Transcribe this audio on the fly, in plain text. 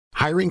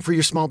Hiring for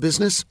your small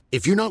business?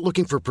 If you're not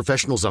looking for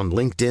professionals on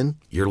LinkedIn,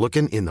 you're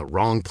looking in the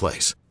wrong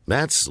place.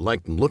 That's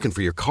like looking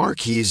for your car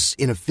keys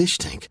in a fish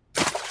tank.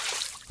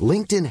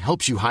 LinkedIn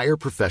helps you hire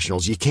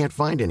professionals you can't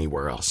find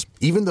anywhere else,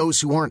 even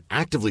those who aren't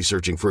actively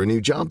searching for a new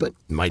job but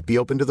might be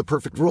open to the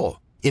perfect role.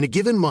 In a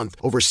given month,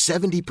 over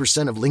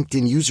 70% of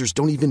LinkedIn users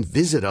don't even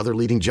visit other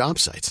leading job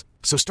sites.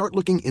 So start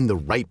looking in the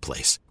right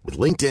place. With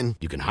LinkedIn,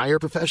 you can hire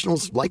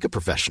professionals like a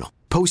professional.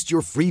 Post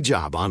your free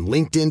job on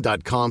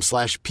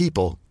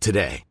linkedin.com/people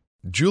today.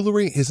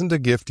 Jewelry isn't a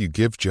gift you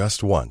give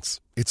just once.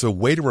 It's a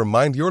way to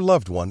remind your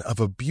loved one of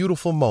a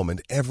beautiful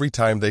moment every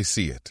time they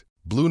see it.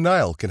 Blue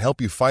Nile can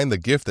help you find the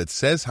gift that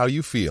says how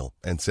you feel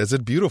and says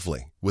it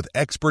beautifully, with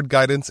expert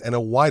guidance and a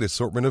wide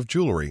assortment of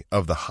jewelry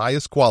of the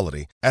highest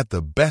quality at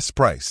the best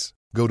price.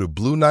 Go to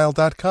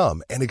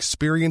BlueNile.com and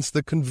experience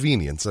the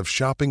convenience of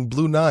shopping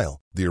Blue Nile,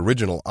 the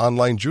original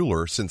online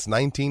jeweler since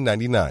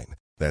 1999.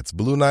 That's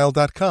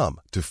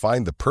BlueNile.com to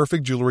find the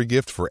perfect jewelry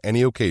gift for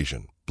any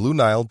occasion.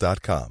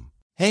 BlueNile.com.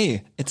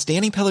 Hey, it's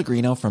Danny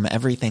Pellegrino from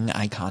Everything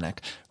Iconic.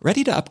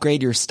 Ready to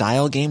upgrade your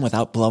style game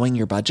without blowing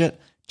your budget?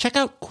 Check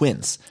out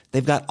Quince.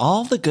 They've got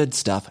all the good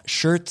stuff,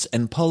 shirts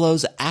and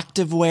polos,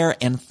 activewear,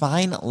 and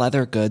fine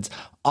leather goods,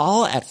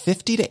 all at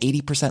 50 to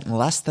 80%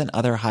 less than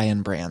other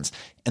high-end brands.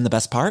 And the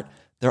best part?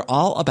 They're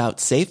all about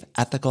safe,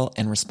 ethical,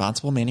 and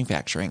responsible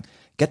manufacturing.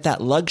 Get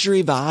that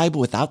luxury vibe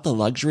without the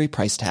luxury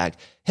price tag.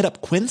 Hit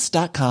up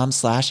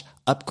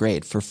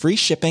quince.com/upgrade for free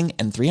shipping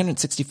and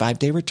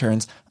 365-day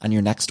returns on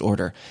your next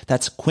order.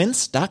 That's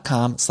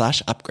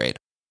quince.com/upgrade.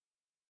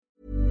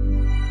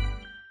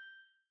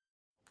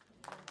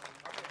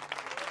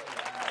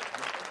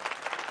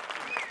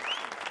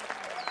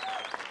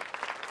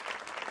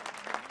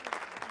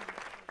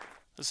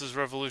 This is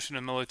Revolution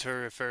in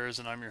Military Affairs,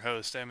 and I'm your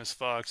host, Amos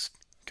Fox,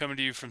 coming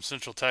to you from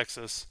Central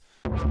Texas.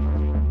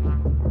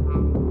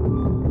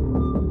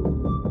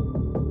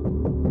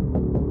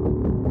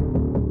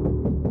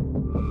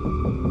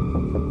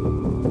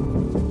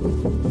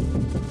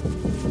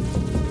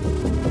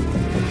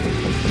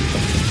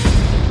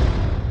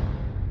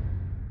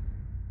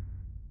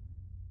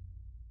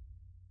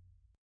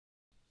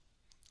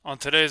 On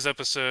today's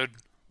episode,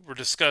 we're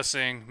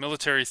discussing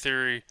military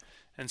theory,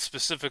 and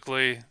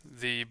specifically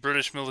the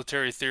British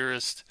military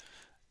theorist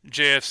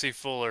J.F.C.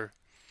 Fuller.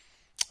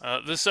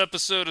 This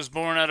episode is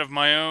born out of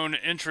my own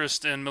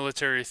interest in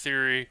military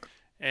theory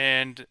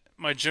and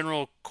my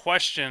general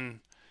question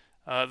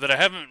that I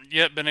haven't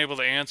yet been able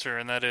to answer,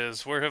 and that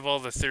is, where have all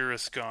the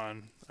theorists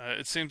gone?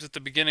 It seems at the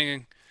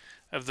beginning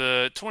of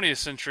the 20th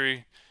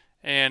century,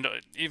 and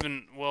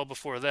even well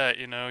before that,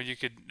 you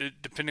could,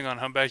 depending on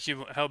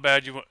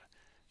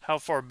how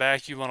far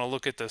back you want to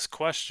look at this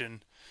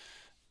question,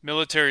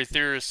 military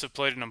theorists have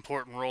played an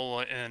important role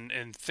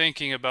in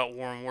thinking about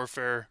war and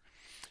warfare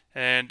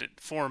and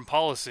foreign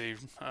policy,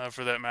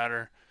 for that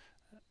matter,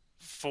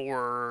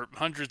 for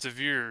hundreds of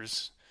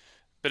years.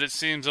 But it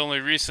seems only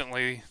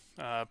recently,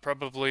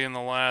 probably in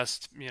the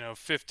last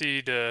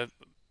 50 to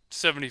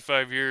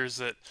 75 years,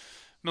 that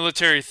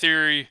military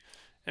theory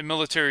and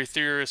military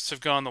theorists have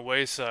gone the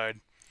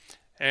wayside.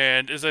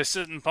 And as I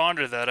sit and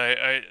ponder that,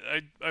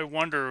 I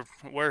wonder,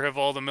 where have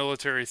all the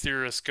military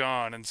theorists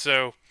gone? And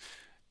so,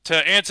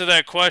 to answer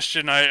that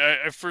question,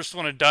 I first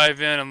want to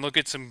dive in and look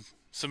at some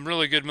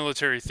really good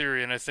military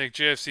theory. And I think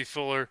J.F.C.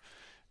 Fuller,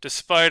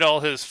 despite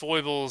all his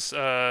foibles,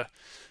 later,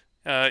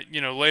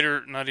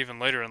 not even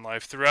later in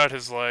life, throughout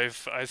his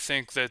life, I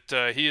think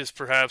that he is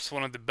perhaps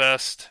one of the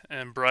best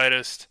and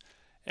brightest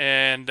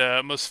and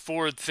most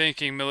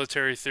forward-thinking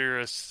military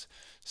theorists.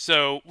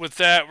 So with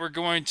that, we're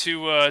going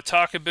to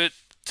talk a bit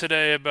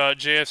today about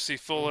J.F.C.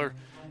 Fuller,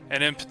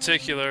 and in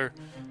particular,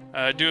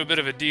 do a bit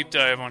of a deep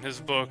dive on his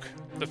book,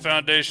 The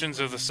Foundations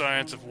of the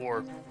Science of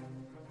War.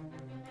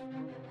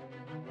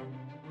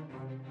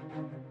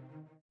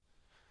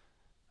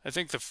 I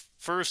think the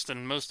first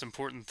and most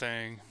important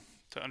thing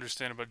to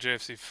understand about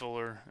J.F.C.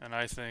 Fuller, and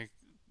I think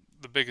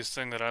the biggest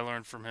thing that I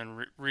learned from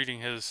him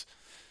reading his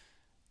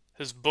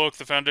book,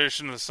 The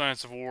Foundation of the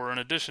Science of War, in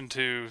addition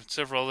to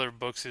several other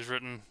books he's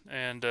written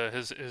and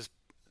his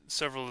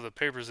several of the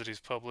papers that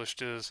he's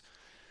published, is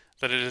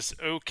that it is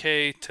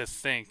okay to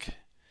think.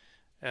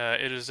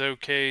 It is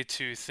okay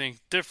to think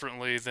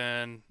differently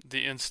than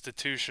the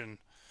institution,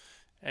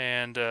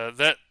 and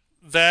that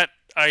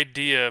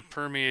idea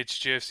permeates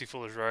J.F.C.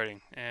 Fuller's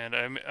writing. And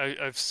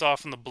I've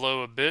softened the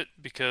blow a bit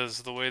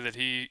because the way that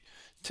he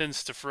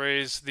tends to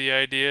phrase the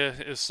idea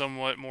is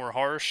somewhat more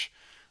harsh,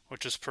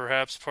 which is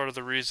perhaps part of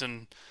the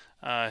reason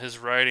his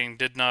writing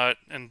did not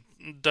and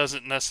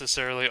doesn't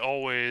necessarily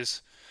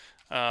always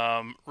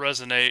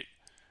resonate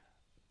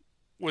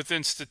with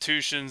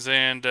institutions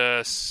and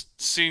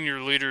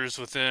senior leaders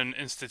within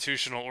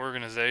institutional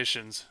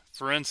organizations.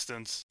 For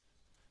instance,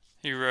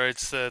 he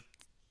writes that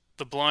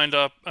the blind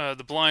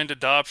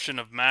adoption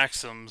of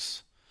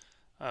maxims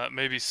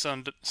may be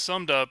summed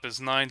up as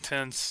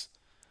 9/10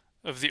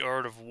 of the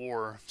art of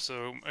war.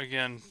 So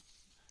again,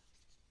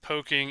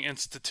 poking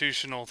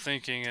institutional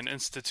thinking and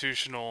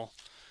institutional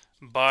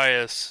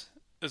bias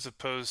as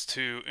opposed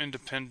to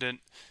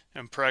independent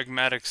and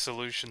pragmatic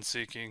solution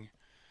seeking.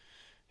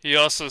 He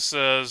also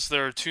says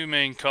there are two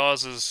main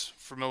causes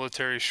for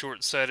military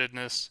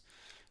short-sightedness.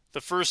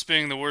 The first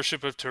being the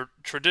worship of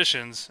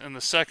traditions, and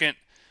the second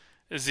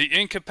is the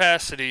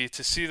incapacity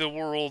to see the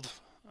world's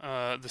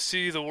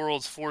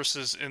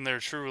forces in their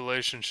true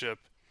relationship.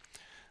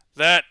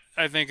 That,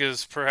 I think,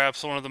 is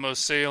perhaps one of the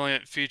most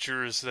salient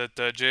features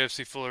that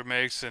J.F.C. Fuller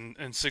makes, and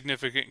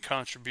significant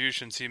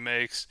contributions he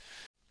makes.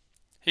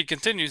 He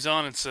continues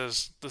on and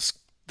says,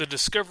 the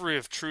discovery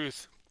of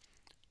truth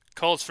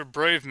calls for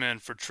brave men,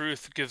 for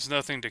truth gives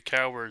nothing to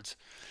cowards.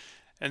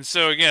 And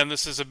so again,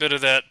 this is a bit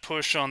of that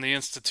push on the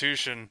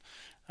institution,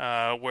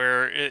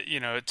 where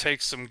it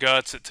takes some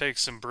guts, it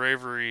takes some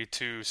bravery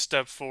to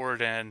step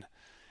forward and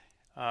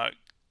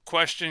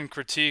question,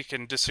 critique,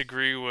 and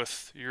disagree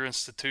with your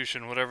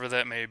institution, whatever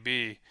that may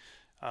be.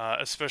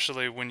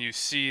 Especially when you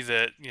see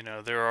that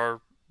there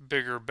are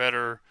bigger,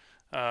 better,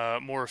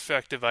 more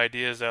effective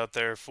ideas out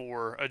there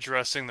for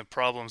addressing the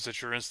problems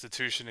that your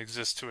institution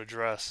exists to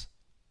address.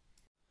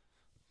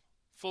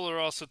 Fuller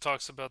also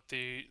talks about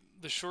the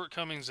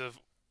shortcomings of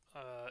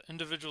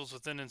individuals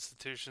within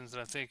institutions,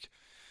 and I think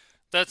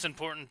that's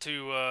important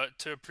to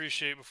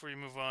appreciate before you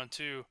move on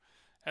too,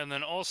 and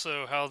then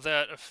also how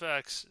that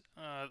affects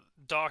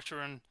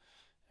doctrine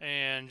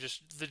and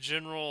just the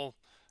general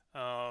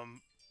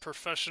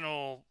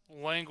professional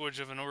language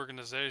of an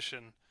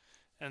organization.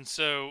 And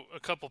so, a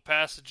couple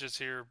passages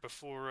here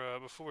before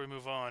we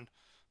move on.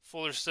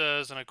 Fuller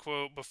says, and I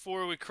quote,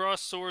 "Before we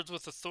cross swords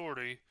with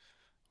authority,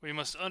 we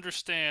must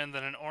understand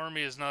that an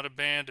army is not a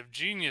band of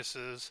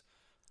geniuses,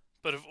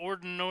 but of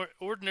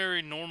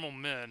ordinary normal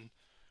men.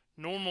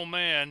 Normal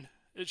man,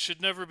 it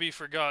should never be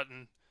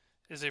forgotten,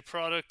 is a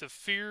product of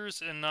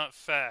fears and not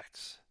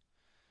facts."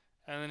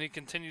 And then he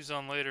continues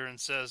on later and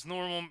says,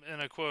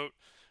 and I quote,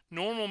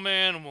 "Normal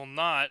man will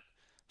not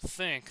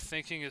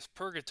thinking is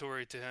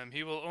purgatory to him.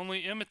 He will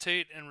only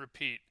imitate and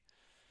repeat.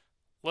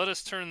 Let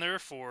us turn,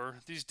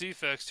 therefore, these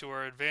defects to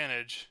our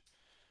advantage.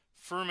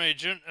 Firm a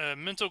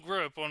mental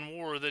grip on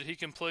war that we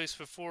can place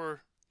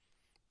before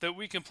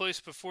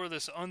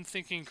this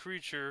unthinking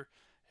creature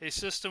a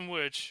system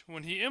which,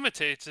 when he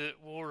imitates it,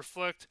 will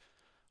reflect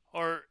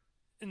our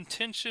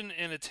intention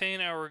and attain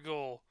our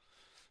goal."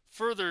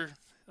 Further,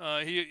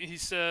 he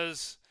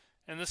says,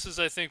 and this is,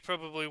 I think,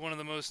 probably one of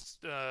the most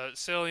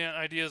salient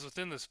ideas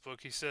within this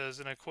book. He says,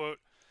 and I quote,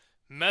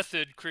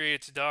 "Method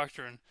creates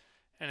doctrine,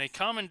 and a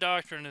common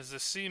doctrine is the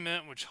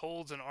cement which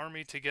holds an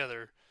army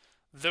together.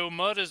 Though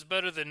mud is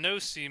better than no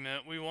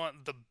cement, we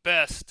want the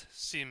best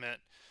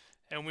cement,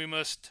 and we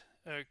must,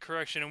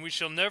 and we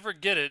shall never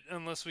get it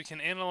unless we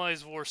can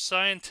analyze war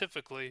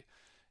scientifically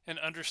and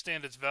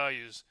understand its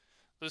values."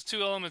 Those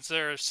two elements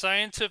there,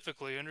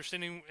 scientifically,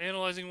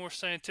 analyzing war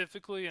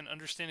scientifically and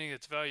understanding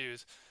its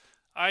values,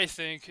 I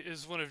think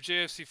is one of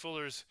J.F.C.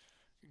 Fuller's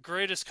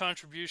greatest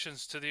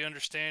contributions to the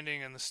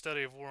understanding and the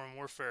study of war and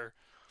warfare.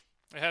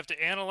 We have to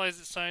analyze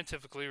it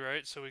scientifically,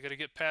 right? So we got to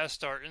get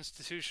past our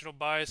institutional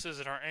biases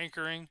and our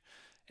anchoring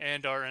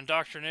and our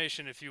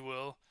indoctrination, if you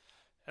will,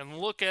 and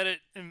look at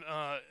it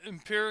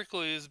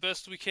empirically as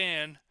best we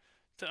can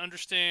to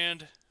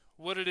understand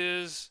what it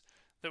is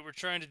that we're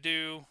trying to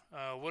do,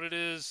 what it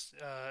is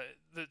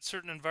that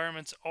certain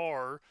environments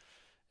are,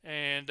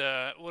 and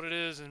what it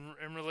is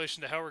in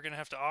relation to how we're going to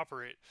have to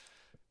operate.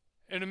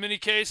 And in many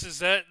cases,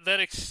 that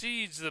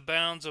exceeds the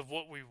bounds of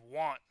what we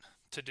want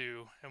to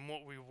do and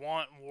what we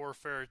want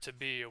warfare to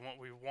be and what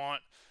we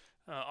want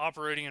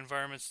operating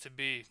environments to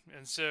be.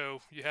 And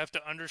so you have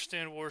to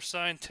understand war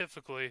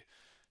scientifically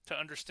to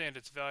understand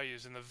its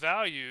values. And the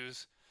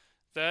values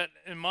that,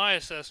 in my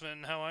assessment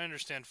and how I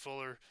understand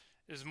Fuller,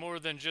 is more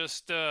than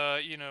just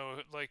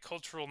like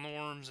cultural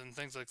norms and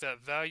things like that.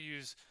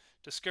 Values,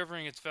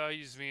 discovering its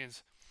values,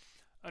 means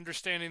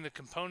understanding the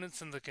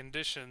components and the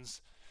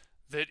conditions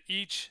that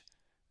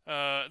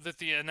that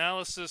the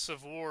analysis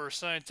of war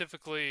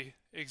scientifically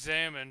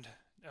examined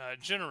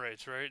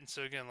generates, right? And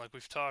so again, like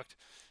we've talked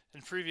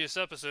in previous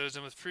episodes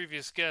and with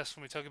previous guests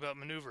when we talk about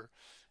maneuver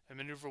and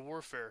maneuver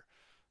warfare,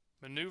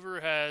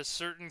 maneuver has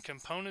certain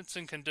components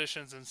and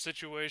conditions and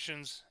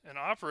situations and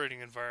operating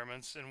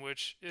environments in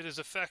which it is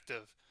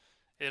effective.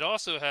 It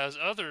also has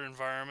other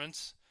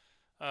environments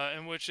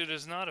in which it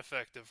is not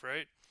effective,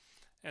 right?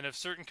 And if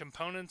certain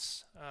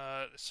components,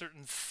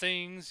 certain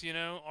things,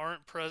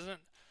 aren't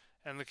present,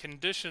 and the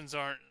conditions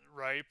aren't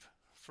ripe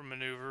for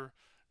maneuver,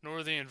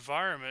 nor the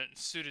environment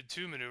suited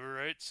to maneuver,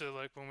 right? So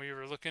like when we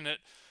were looking at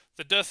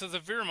the death of the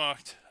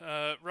Wehrmacht,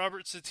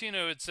 Robert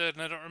Citino had said,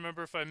 and I don't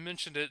remember if I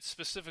mentioned it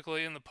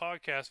specifically in the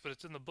podcast, but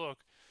it's in the book,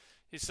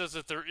 he says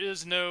that there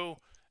is no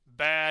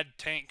bad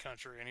tank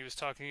country, and he was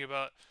talking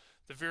about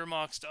the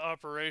Wehrmacht's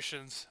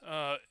operations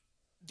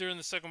during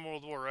the Second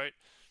World War, right?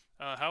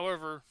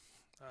 However,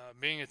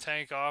 being a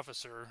tank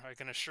officer, I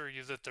can assure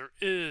you that there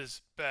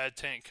is bad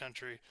tank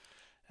country.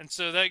 And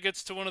so that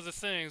gets to one of the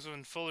things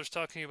when Fuller's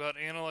talking about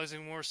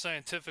analyzing war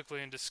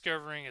scientifically and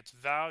discovering its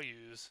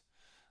values,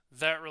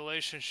 that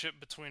relationship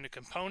between a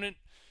component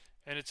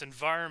and its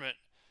environment,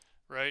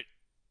 right?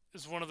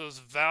 is one of those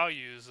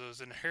values,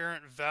 those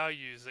inherent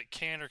values that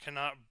can or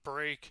cannot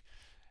break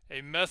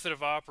a method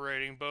of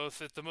operating,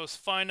 both at the most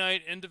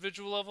finite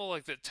individual level,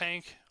 like that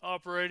tank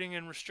operating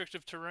in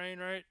restrictive terrain,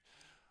 right?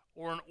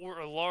 Or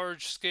a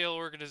large scale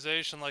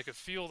organization like a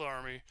field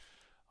army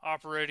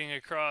operating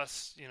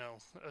across,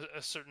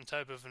 a certain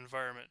type of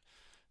environment.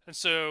 And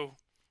so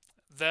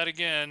that,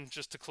 again,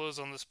 just to close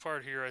on this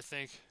part here, I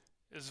think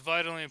is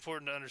vitally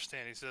important to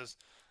understand. He says,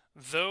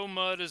 though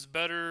mud is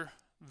better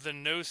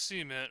than no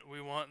cement,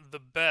 we want the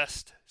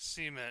best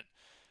cement,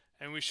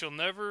 and we shall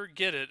never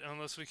get it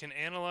unless we can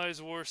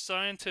analyze war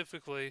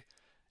scientifically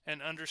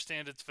and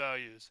understand its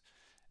values.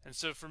 And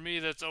so for me,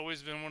 that's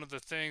always been one of the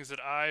things that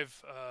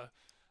I've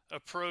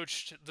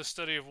approached the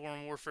study of war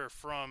and warfare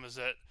from, is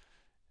that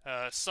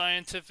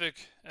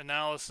scientific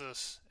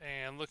analysis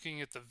and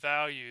looking at the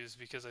values,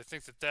 because I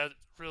think that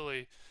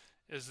really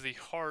is the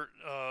heart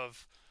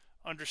of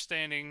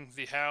understanding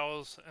the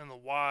hows and the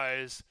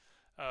whys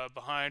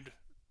behind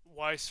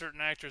why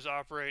certain actors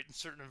operate in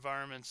certain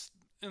environments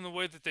in the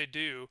way that they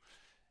do,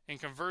 and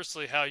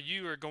conversely how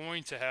you are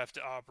going to have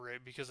to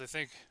operate, because I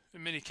think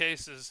in many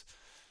cases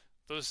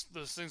those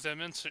things I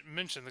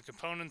mentioned, the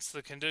components,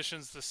 the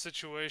conditions, the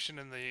situation,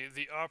 and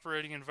the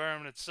operating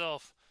environment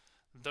itself,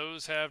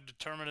 those have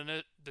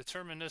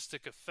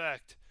deterministic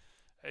effect,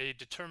 a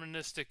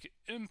deterministic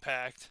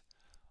impact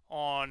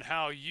on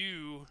how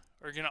you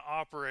are going to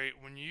operate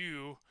when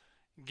you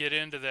get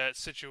into that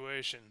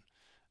situation,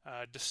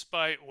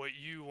 despite what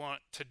you want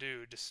to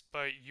do,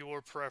 despite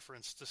your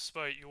preference,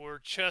 despite your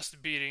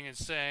chest beating and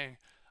saying,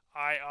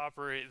 I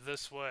operate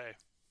this way.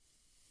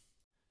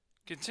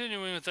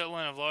 Continuing with that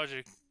line of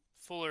logic,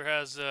 Fuller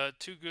has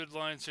two good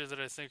lines here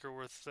that I think are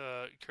worth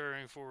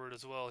carrying forward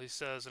as well. He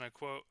says, and I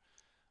quote,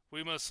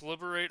 "We must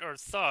liberate our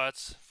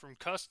thoughts from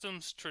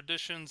customs,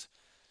 traditions,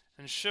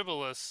 and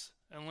shibboleths,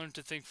 and learn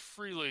to think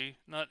freely,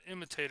 not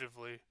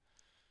imitatively.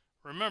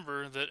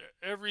 Remember that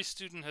every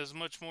student has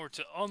much more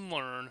to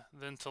unlearn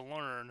than to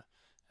learn,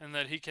 and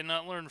that he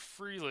cannot learn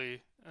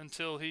freely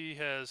until he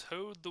has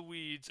hoed the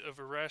weeds of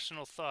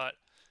irrational thought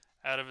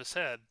out of his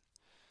head."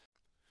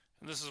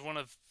 And this is one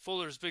of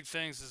Fuller's big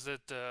things, is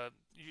that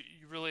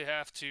you really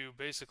have to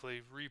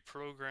basically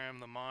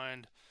reprogram the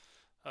mind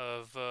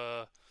of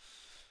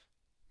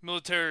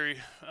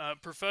military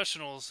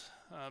professionals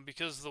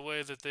because of the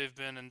way that they've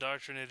been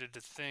indoctrinated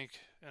to think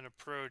and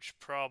approach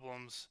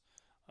problems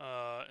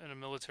in a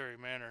military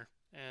manner.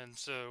 And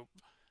so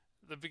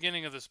the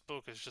beginning of this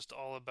book is just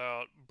all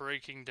about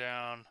breaking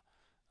down,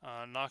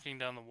 knocking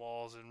down the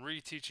walls, and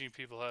reteaching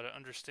people how to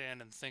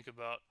understand and think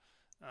about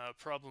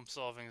problem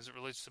solving as it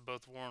relates to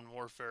both war and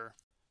warfare.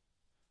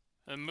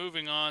 And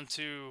moving on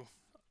to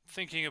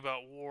thinking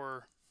about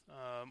war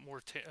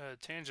more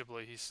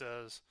tangibly, he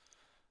says,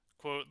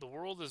 quote, "The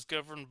world is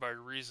governed by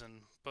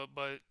reason,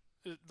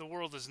 the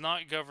world is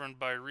not governed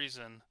by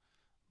reason,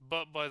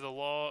 but by the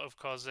law of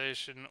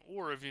causation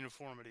or of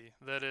uniformity.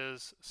 That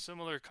is,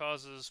 similar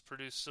causes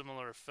produce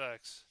similar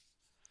effects."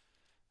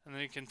 And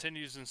then he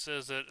continues and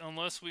says that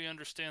unless we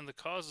understand the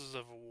causes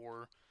of a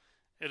war,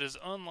 it is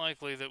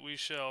unlikely that we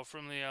shall,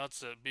 from the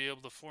outset, be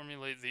able to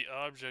formulate the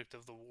object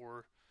of the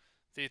war,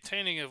 the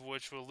attaining of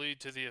which will lead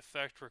to the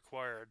effect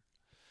required.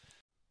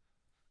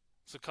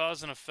 So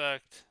cause and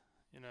effect,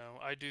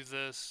 I do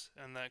this,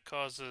 and that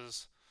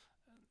causes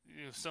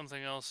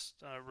something else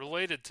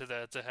related to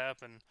that to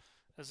happen,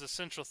 as a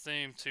central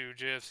theme to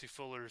J.F.C.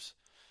 Fuller's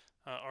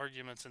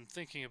arguments and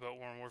thinking about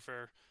war and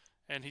warfare.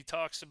 And he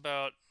talks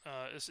about,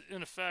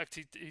 in effect,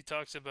 he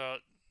talks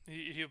about,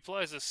 he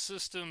applies a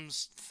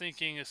systems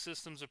thinking, a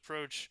systems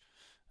approach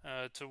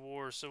to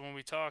war. So when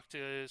we talked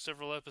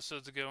several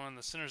episodes ago on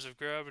the Centers of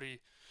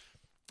Gravity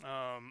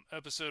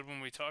episode,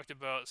 when we talked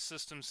about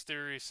systems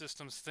theory,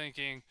 systems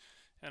thinking,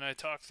 and I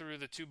talked through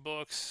the two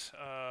books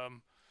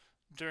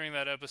during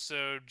that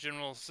episode,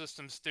 General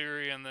Systems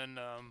Theory and then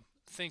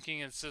Thinking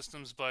in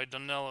Systems by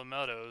Donella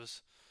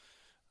Meadows.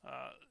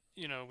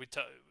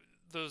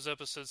 Those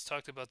episodes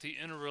talked about the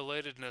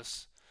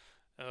interrelatedness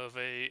of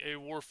a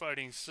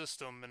warfighting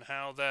system and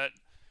how that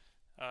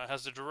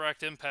has a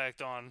direct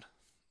impact on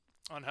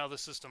how the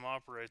system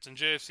operates. And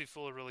J.F.C.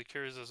 Fuller really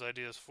carries those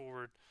ideas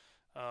forward.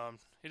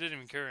 He didn't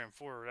even carry them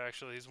forward,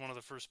 actually. He's one of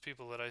the first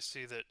people that I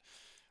see that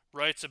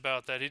writes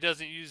about that. He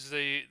doesn't use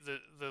the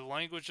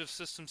language of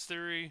systems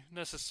theory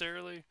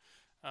necessarily,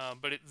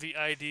 but the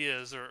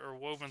ideas are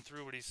woven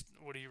through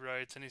what he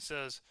writes. And he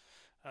says,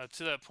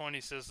 to that point,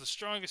 he says, "The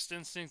strongest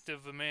instinct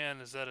of a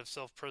man is that of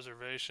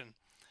self-preservation."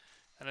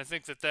 And I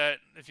think that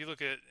if you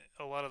look at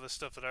a lot of the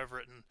stuff that I've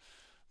written,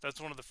 that's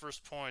one of the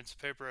first points. A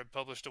paper I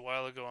published a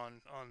while ago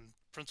on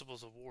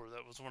principles of war.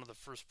 That was one of the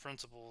first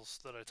principles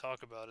that I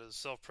talk about, is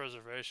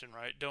self-preservation,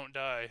 right? Don't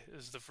die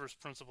is the first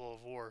principle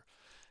of war.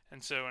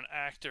 And so an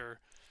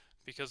actor,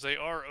 because they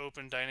are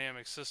open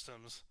dynamic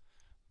systems,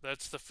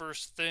 that's the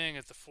first thing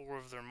at the fore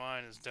of their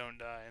mind is don't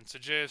die. And so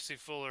J.F.C.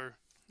 Fuller,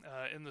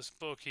 in this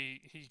book,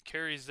 he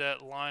carries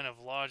that line of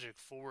logic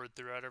forward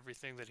throughout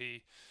everything that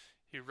he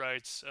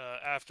writes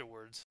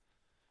afterwards.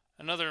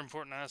 another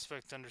important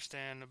aspect to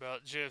understand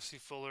about J.F.C.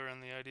 Fuller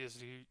and the ideas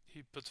that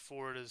he puts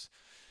forward is,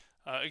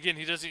 again,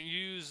 he doesn't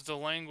use the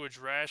language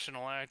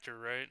rational actor,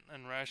 right,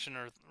 and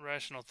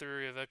rational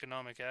theory of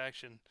economic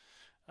action,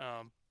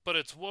 but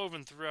it's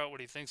woven throughout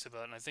what he thinks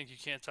about. And I think you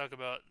can't talk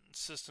about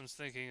systems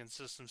thinking and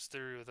systems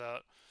theory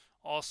without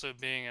also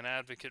being an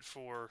advocate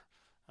for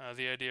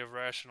the idea of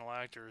rational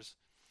actors.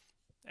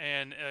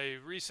 And a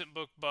recent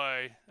book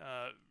by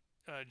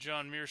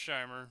John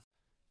Mearsheimer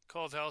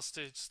called How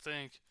States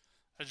Think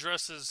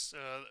addresses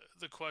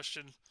the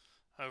question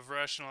of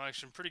rational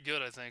action pretty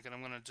good, I think. And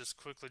I'm going to just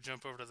quickly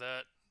jump over to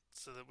that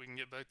so that we can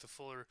get back to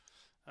Fuller.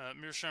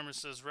 Mearsheimer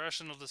says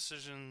rational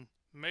decision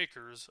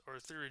makers are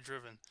theory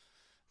driven.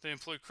 They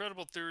employ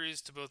credible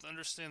theories to both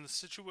understand the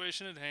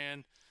situation at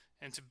hand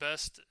and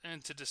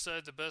to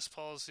decide the best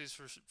policies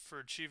for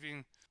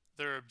achieving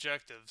their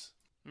objectives.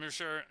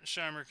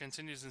 Mearsheimer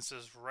continues and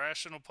says,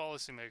 rational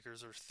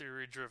policymakers are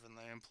theory-driven.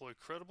 They employ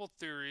credible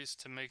theories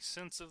to make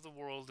sense of the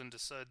world and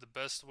decide the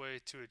best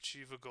way to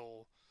achieve a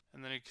goal.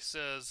 And then he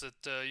says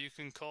that you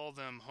can call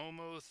them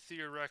homo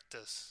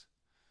theorectus,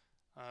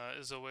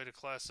 is a way to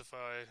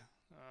classify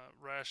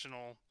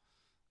rational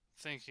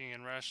thinking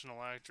and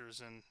rational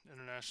actors in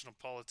international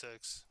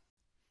politics.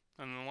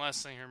 And the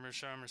last thing here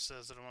Mearsheimer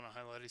says that I want to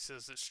highlight, he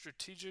says that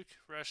strategic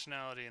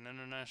rationality in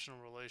international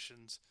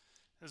relations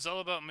is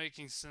all about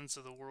making sense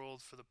of the world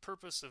for the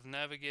purpose of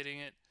navigating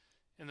it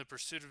in the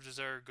pursuit of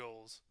desired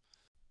goals.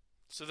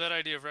 So that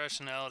idea of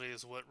rationality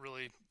is what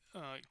really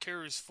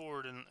carries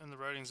forward in the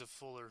writings of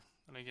Fuller.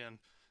 And again,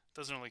 it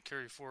doesn't really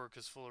carry forward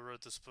because Fuller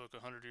wrote this book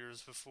 100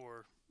 years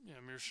before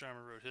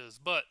Mearsheimer wrote his.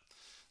 But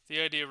the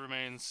idea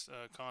remains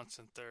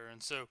constant there.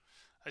 And so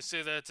I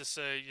say that to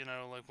say,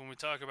 like when we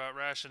talk about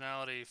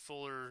rationality,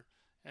 Fuller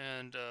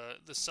and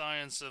the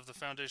science of the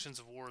foundations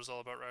of war is all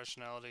about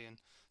rationality.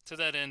 And to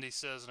that end, he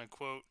says, and I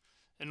quote,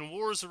 in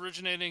wars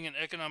originating in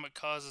economic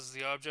causes,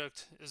 the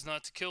object is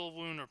not to kill,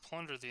 wound, or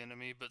plunder the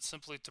enemy, but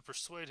simply to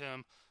persuade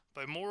him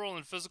by moral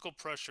and physical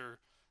pressure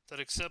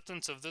that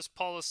acceptance of this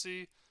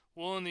policy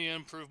will in the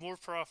end prove more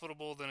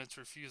profitable than its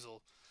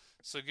refusal.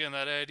 So again,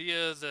 that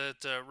idea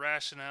that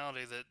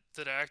rationality,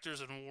 that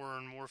actors in war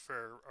and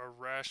warfare are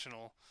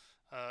rational,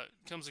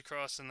 comes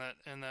across in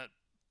that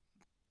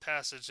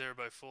passage there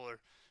by Fuller.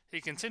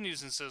 He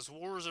continues and says,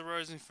 wars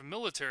arising from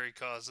military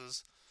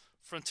causes,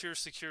 frontier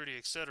security,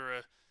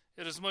 etc.,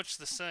 it is much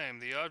the same.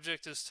 The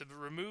object is to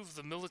remove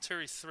the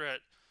military threat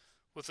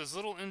with as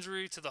little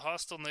injury to the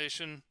hostile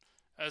nation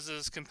as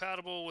is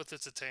compatible with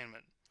its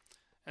attainment.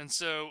 And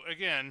so,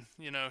 again,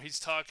 he's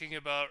talking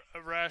about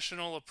a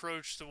rational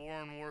approach to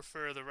war and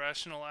warfare, the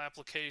rational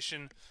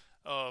application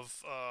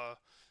of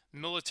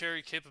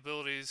military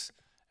capabilities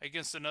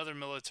against another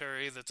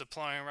military that's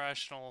applying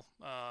rational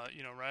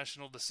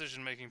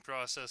decision-making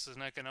processes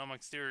and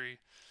economic theory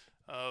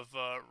of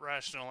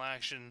rational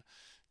action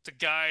to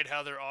guide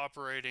how they're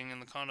operating in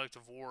the conduct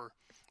of war.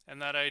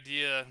 And that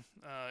idea,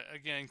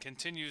 again,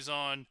 continues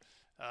on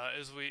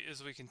as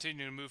we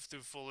continue to move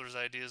through Fuller's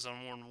ideas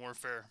on war and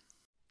warfare.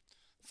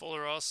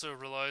 Fuller also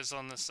relies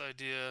on this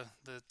idea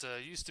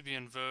that used to be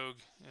in vogue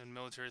in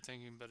military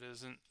thinking, but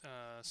isn't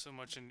so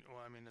much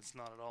it's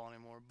not at all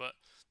anymore, but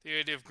the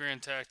idea of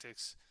grand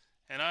tactics.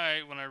 And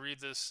when I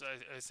read this,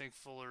 I think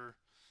Fuller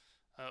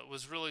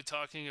was really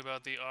talking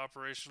about the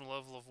operational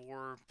level of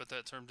war, but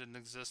that term didn't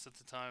exist at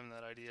the time.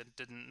 That idea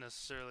didn't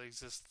necessarily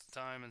exist at the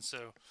time, and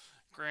so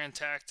grand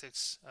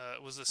tactics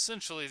was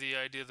essentially the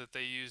idea that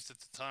they used at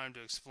the time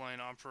to explain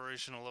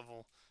operational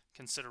level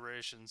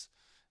considerations.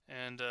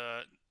 And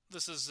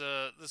this is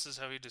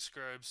how he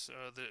describes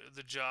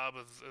the job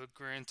of a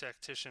grand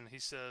tactician. He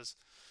says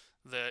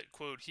that,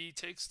 quote, he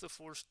takes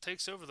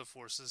over the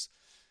forces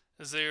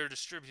as they are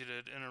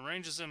distributed and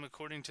arranges them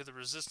according to the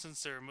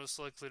resistance they are most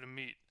likely to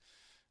meet.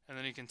 And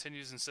then he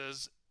continues and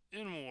says,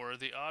 in war,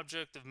 the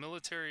object of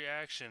military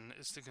action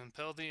is to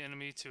compel the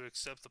enemy to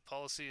accept the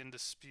policy in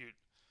dispute.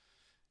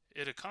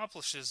 It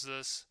accomplishes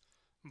this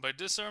by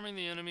disarming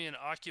the enemy and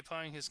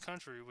occupying his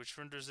country, which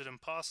renders it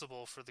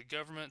impossible for the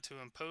government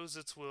to impose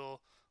its will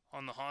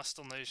on the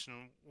hostile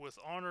nation with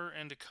honor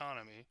and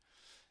economy.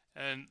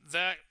 And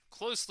that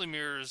closely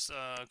mirrors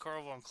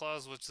Karl von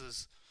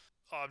Clausewitz's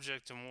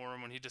object in war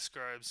when he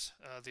describes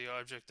the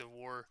object of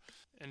war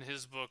in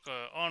his book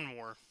On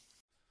War.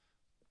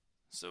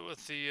 So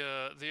with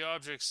the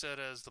object set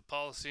as the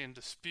policy in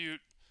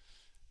dispute,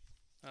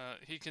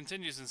 he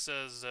continues and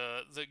says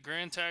that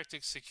grand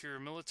tactics secure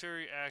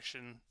military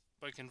action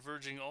by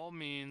converging all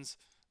means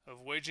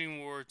of waging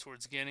war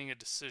towards gaining a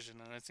decision.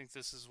 And I think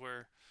this is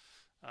where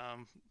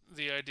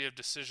the idea of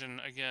decision,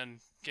 again,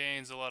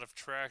 gains a lot of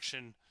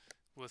traction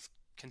with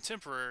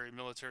contemporary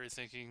military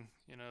thinking,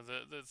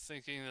 the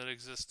thinking that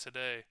exists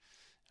today.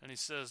 And he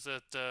says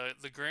that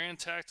the grand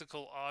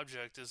tactical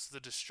object is the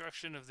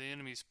destruction of the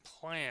enemy's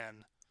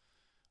plan,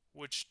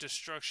 which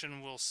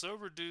destruction will so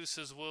reduce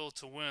his will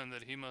to win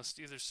that he must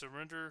either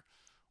surrender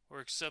or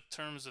accept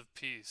terms of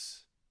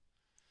peace.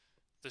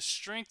 The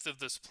strength of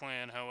this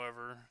plan,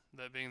 however,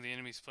 that being the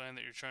enemy's plan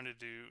that you're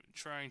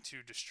trying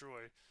to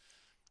destroy,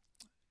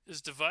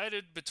 is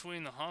divided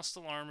between the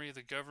hostile army,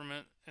 the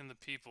government, and the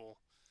people,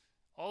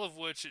 all of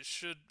which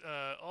should,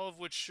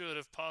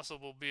 if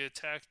possible, be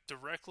attacked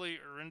directly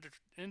or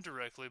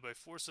indirectly by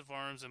force of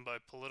arms and by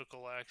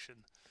political action.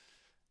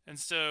 And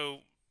so,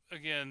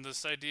 again,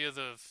 this idea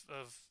of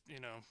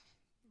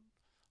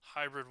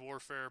hybrid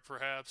warfare,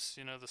 perhaps,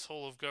 this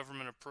whole of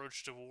government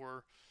approach to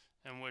war,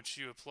 in which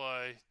you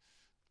apply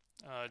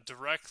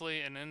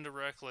directly and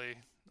indirectly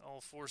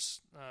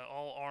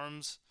all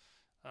arms,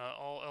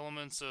 all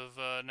elements of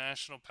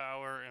national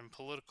power and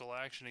political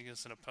action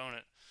against an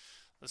opponent.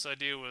 This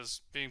idea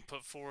was being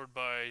put forward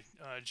by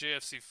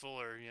J.F.C.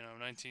 Fuller,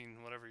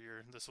 19 whatever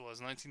year this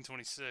was,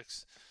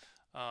 1926,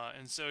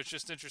 and so it's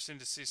just interesting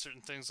to see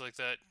certain things like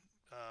that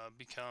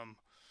become,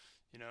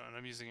 and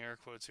I'm using air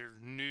quotes here,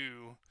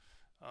 new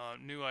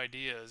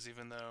ideas,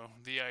 even though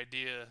the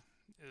idea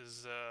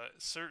is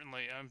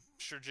certainly, I'm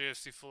sure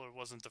J.F.C. Fuller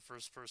wasn't the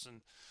first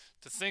person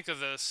to think of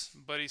this,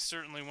 but he's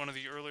certainly one of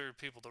the earlier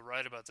people to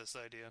write about this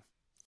idea.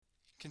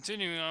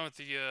 Continuing on with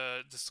the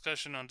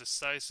discussion on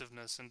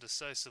decisiveness and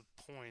decisive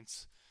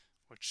points,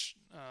 which,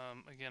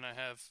 again, I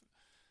have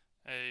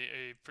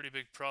a pretty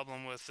big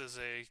problem with as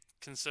a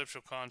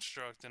conceptual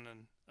construct in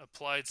an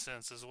applied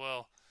sense as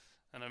well.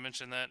 And I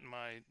mentioned that in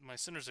my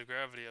Centers of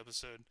Gravity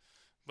episode.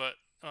 But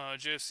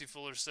J.F.C.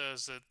 Fuller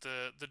says that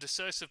the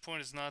decisive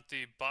point is not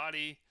the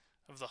body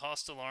of the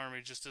hostile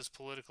army, just as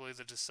politically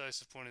the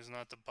decisive point is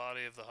not the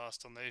body of the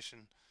hostile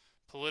nation.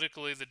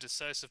 Politically, the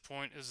decisive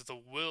point is the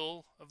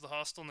will of the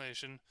hostile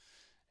nation,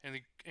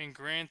 and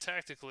grand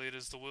tactically, it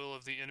is the will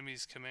of the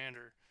enemy's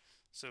commander.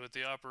 So at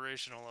the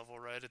operational level,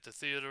 right, at the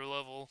theater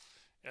level,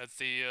 at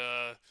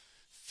the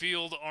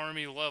field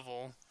army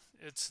level,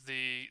 it's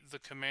the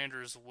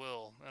commander's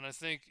will. And I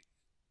think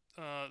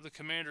the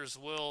commander's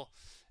will,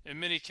 in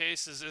many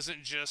cases,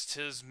 isn't just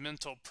his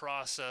mental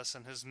process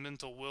and his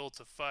mental will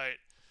to fight,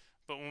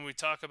 but when we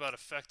talk about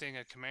affecting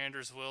a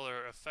commander's will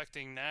or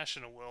affecting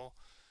national will,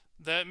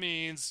 that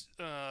means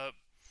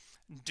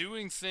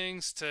doing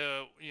things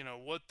to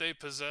what they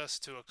possess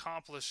to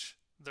accomplish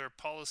their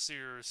policy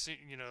or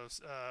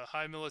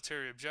high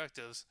military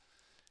objectives.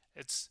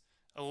 It's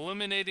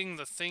eliminating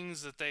the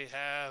things that they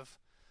have,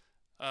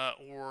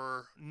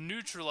 or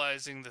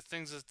neutralizing the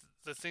things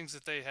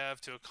that they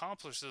have to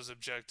accomplish those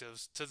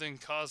objectives, to then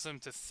cause them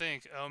to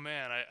think, oh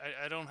man,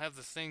 I don't have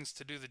the things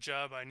to do the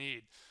job I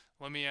need.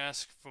 Let me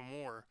ask for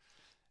more.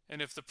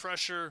 And if the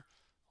pressure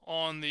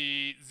on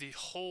the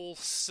whole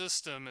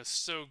system is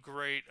so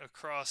great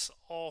across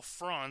all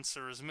fronts,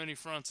 or as many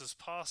fronts as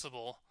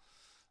possible,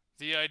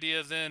 the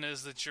idea then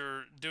is that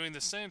you're doing the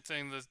same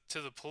thing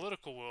to the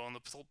political will, and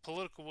the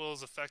political will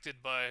is affected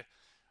by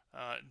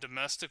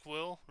domestic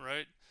will,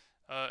 right,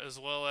 as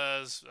well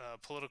as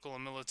political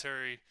and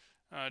military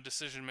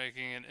decision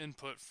making and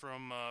input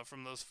from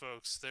those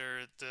folks there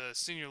at the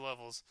senior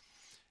levels.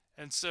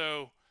 And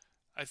so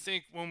I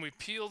think when we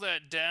peel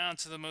that down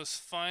to the most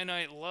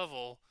finite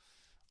level,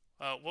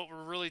 what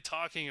we're really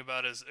talking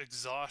about is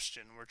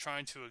exhaustion. We're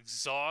trying to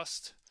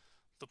exhaust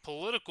the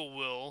political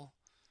will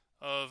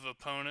of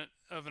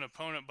an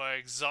opponent by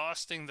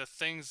exhausting the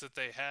things that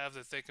they have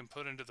that they can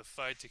put into the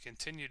fight to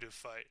continue to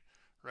fight,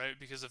 right?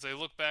 Because if they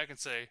look back and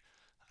say,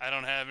 I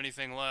don't have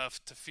anything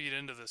left to feed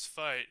into this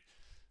fight,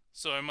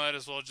 so I might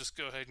as well just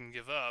go ahead and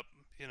give up,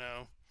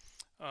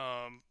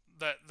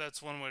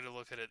 that's one way to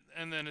look at it.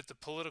 And then at the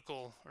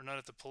political, or not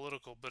at the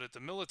political, but at the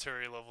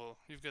military level,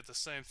 you've got the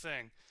same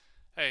thing.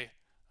 Hey,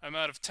 I'm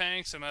out of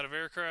tanks, I'm out of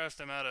aircraft,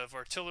 I'm out of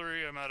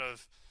artillery, I'm out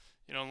of,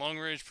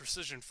 long-range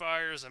precision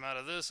fires, I'm out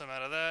of this, I'm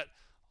out of that.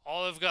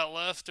 All I've got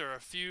left are a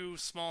few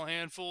small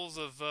handfuls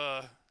of,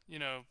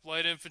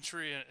 light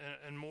infantry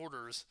and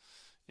mortars,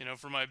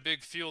 for my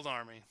big field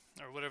army,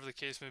 or whatever the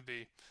case may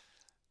be.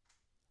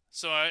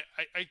 So I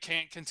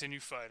can't continue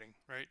fighting,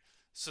 right?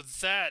 So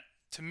that,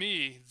 to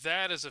me,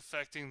 that is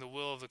affecting the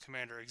will of the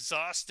commander,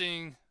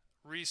 exhausting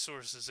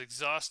resources,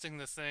 exhausting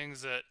the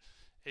things that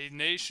a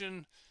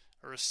nation,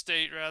 or a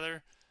state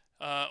rather,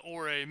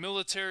 or a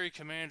military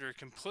commander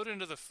can put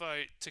into the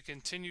fight to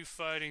continue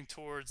fighting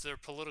towards their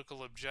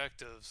political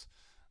objectives.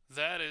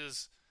 That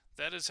is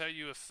how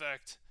you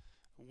affect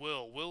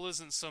will. Will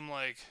isn't some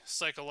like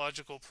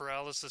psychological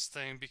paralysis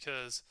thing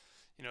because,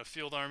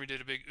 field army did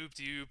a big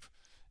oop-de-oop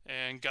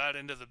and got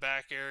into the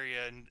back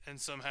area and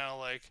somehow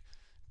like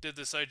did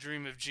this I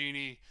Dream of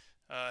Jeannie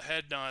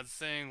head nod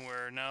thing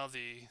where now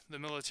the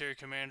military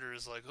commander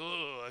is like,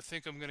 oh, I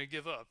think I'm going to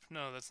give up.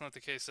 No, that's not the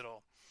case at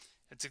all.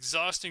 It's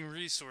exhausting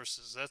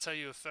resources. That's how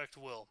you affect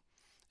will,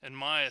 in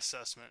my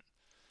assessment.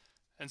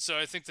 And so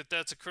I think that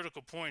that's a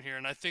critical point here.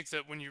 And I think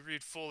that when you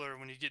read Fuller,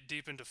 when you get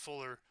deep into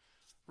Fuller,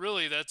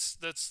 really that's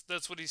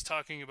what he's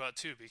talking about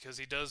too, because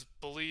he does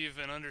believe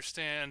and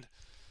understand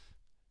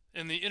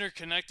in the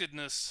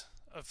interconnectedness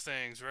of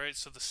things, right?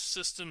 So the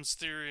systems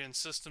theory and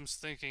systems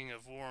thinking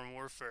of war and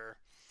warfare.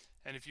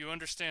 And if you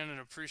understand and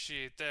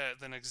appreciate that,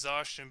 then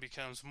exhaustion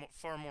becomes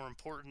far more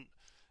important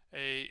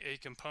a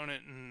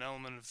component and an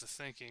element of the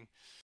thinking.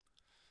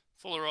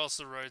 Fuller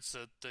also writes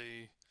that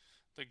the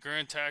that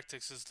grand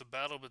tactics is the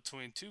battle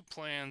between two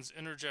plans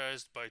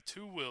energized by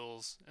two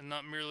wills, and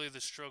not merely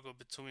the struggle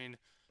between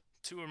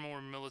two or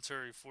more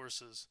military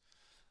forces.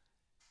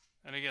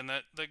 And again,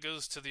 that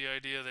goes to the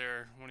idea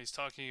there when he's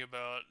talking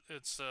about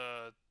it's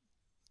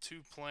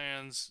two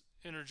plans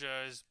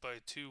energized by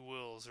two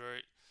wills,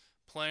 right?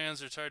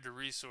 Plans are tied to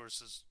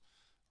resources.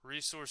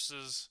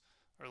 Resources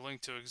are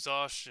linked to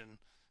exhaustion.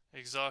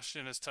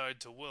 Exhaustion is tied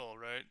to will,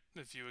 right?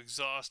 If you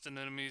exhaust an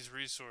enemy's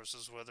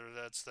resources, whether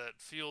that's that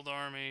field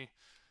army,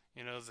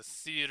 the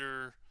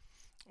theater,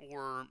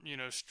 or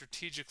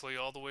strategically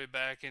all the way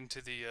back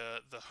into the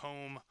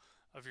home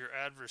of your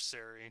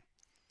adversary,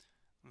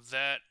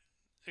 that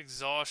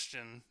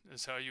exhaustion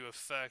is how you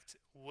affect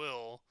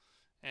will.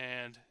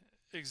 And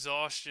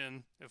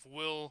exhaustion, if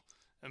will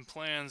and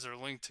plans are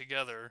linked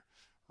together,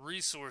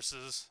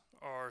 resources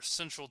are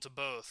central to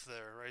both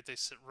there, right? They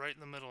sit right in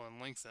the middle and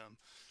link them.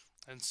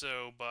 And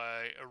so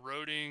by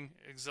eroding,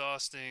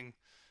 exhausting,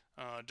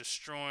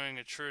 destroying,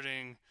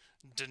 attriting,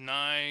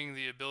 denying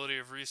the ability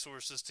of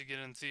resources to get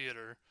in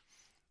theater,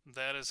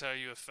 that is how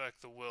you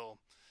affect the will.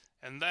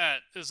 And that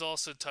is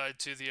also tied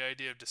to the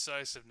idea of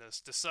decisiveness.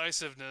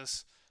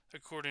 Decisiveness,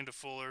 according to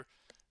Fuller,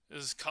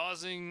 is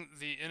causing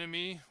the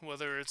enemy,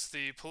 whether it's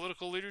the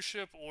political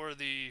leadership or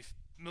the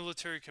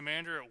military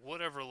commander at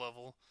whatever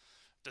level,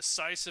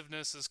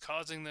 decisiveness is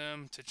causing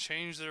them to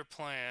change their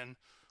plan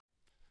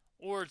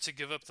or to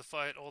give up the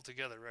fight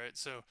altogether, right?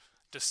 So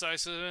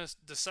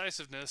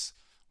decisiveness,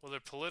 whether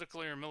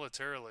politically or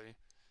militarily,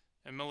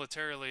 and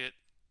militarily at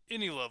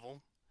any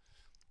level,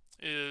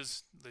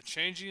 is the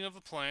changing of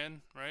a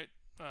plan, right?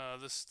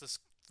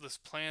 This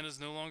plan is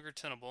no longer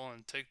tenable,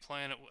 and take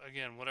plan at,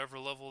 again, whatever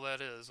level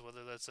that is,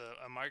 whether that's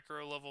a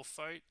micro level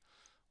fight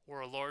or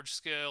a large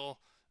scale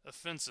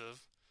offensive.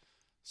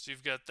 So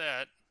you've got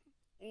that,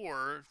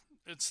 or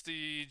it's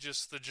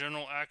just the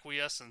general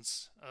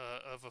acquiescence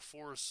of a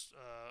force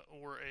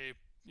or a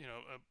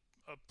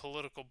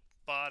political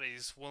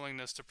body's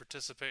willingness to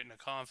participate in a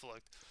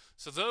conflict.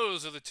 So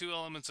those are the two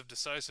elements of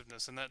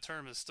decisiveness, and that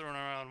term is thrown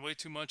around way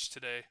too much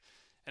today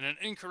in an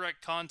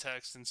incorrect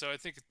context. And so I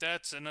think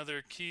that's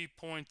another key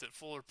point that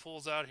Fuller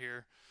pulls out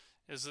here,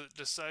 is that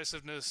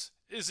decisiveness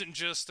isn't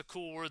just the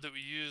cool word that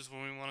we use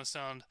when we want to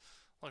sound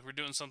like we're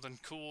doing something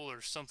cool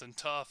or something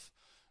tough,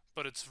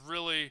 but it's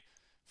really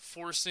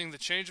forcing the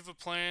change of a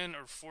plan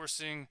or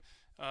forcing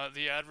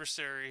the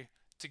adversary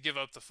to give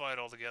up the fight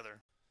altogether.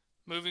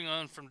 Moving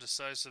on from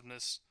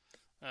decisiveness,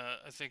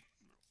 I think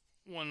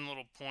one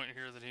little point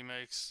here that he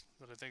makes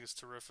that I think is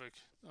terrific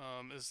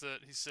is that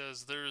he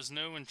says there is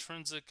no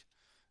intrinsic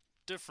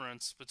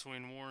difference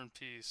between war and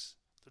peace,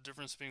 the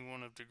difference being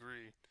one of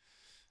degree.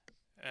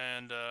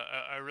 And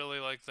I really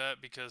like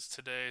that, because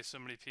today so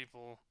many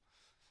people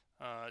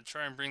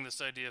try and bring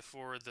this idea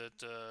forward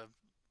that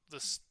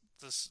this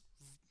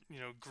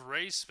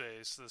gray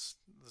space, this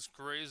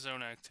gray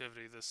zone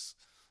activity, this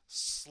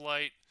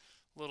slight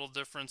little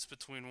difference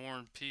between war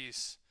and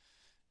peace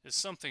is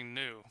something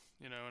new,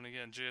 and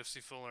again, J.F.C.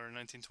 Fuller in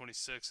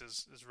 1926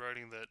 is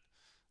writing that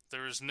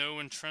there is no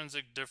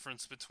intrinsic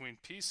difference between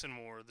peace and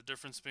war, the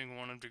difference being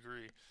one of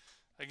degree.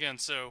 Again,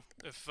 so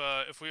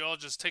if we all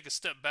just take a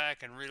step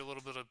back and read a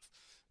little bit of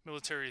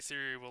military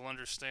theory, we'll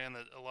understand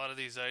that a lot of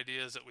these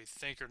ideas that we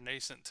think are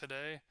nascent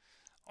today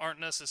aren't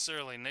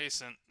necessarily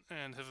nascent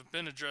and have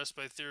been addressed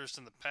by theorists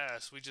in the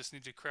past. We just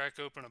need to crack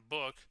open a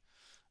book,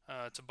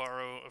 to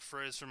borrow a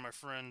phrase from my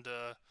friend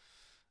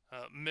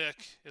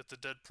Mick at the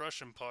Dead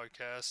Prussian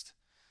podcast,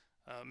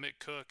 Mick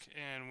Cook,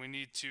 and we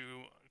need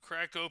to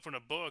crack open a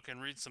book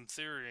and read some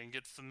theory and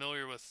get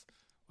familiar with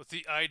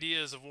the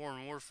ideas of war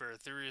and warfare.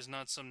 Theory is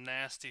not some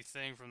nasty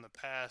thing from the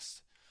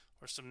past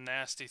or some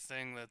nasty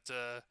thing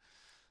that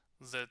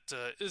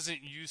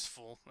isn't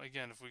useful.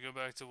 Again, if we go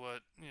back to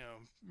what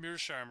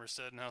Mearsheimer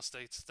said in How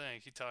States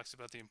Think, he talks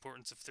about the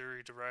importance of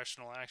theory to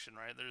rational action.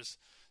 Right?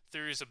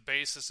 Theory is a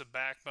basis, a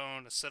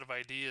backbone, a set of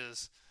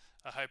ideas,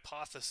 a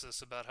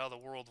hypothesis about how the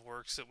world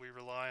works that we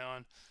rely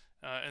on,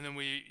 and then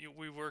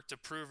we work to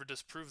prove or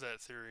disprove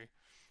that theory.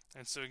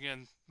 And so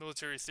again,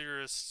 military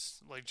theorists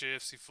like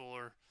J.F.C.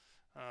 Fuller,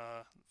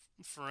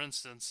 for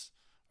instance,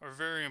 are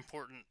very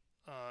important.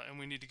 And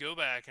we need to go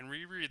back and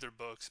reread their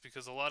books,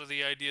 because a lot of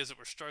the ideas that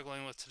we're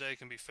struggling with today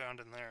can be found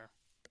in there.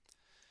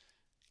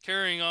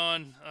 Carrying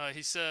on,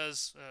 he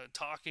says,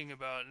 talking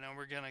about, now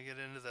we're going to get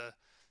into the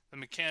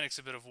mechanics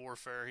a bit of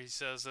warfare. He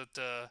says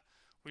that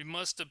we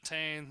must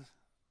obtain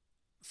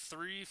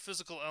three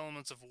physical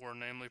elements of war,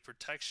 namely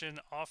protection,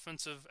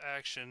 offensive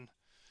action,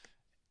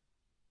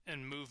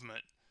 and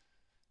movement.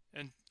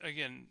 And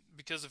again,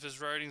 because of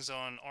his writings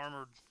on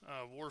armored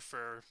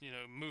warfare,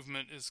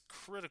 movement is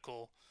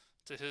critical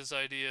to his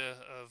idea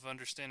of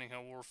understanding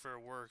how warfare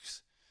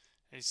works.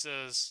 And he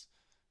says,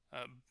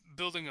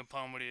 building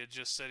upon what he had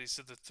just said, he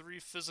said the three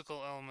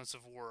physical elements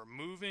of war: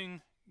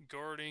 moving,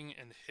 guarding,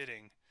 and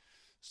hitting.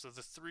 So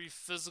the three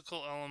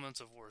physical elements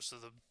of war, so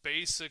the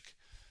basic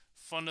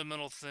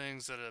fundamental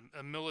things that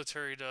a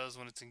military does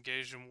when it's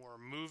engaged in war: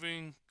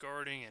 moving,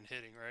 guarding, and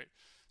hitting, right?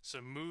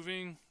 So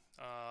moving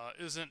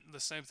isn't the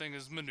same thing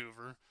as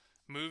maneuver.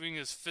 Moving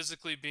is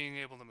physically being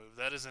able to move.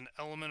 That is an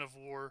element of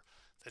war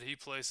that he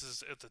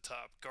places at the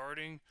top.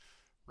 Guarding,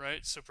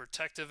 right? So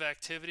protective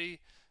activity,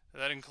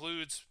 that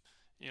includes,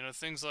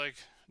 things like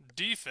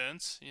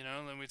defense,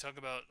 and then we talk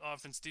about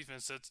offense,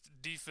 defense,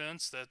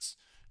 that's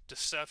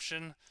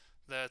deception,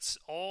 that's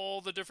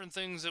all the different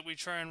things that we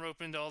try and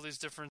rope into all these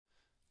different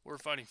war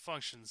fighting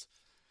functions.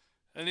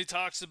 And he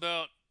talks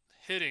about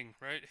hitting,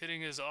 right?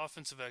 Hitting is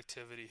offensive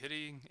activity.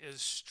 Hitting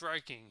is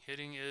striking.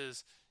 Hitting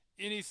is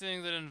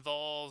anything that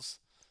involves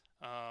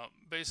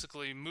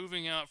basically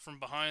moving out from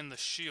behind the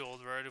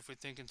shield, right? If we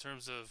think in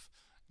terms of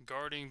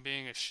guarding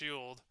being a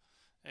shield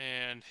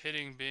and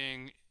hitting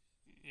being,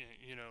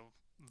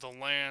 the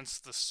lance,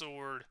 the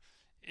sword,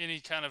 any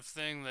kind of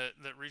thing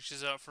that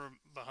reaches out from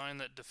behind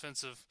that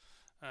defensive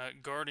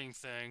guarding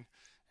thing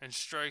and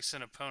strikes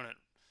an opponent.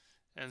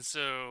 And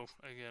so,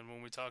 again,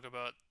 when we talk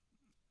about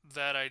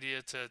that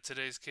idea to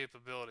today's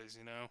capabilities,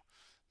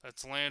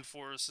 that's land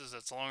forces,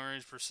 that's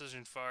long-range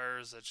precision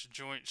fires, that's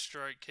joint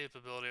strike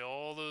capability,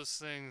 all those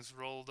things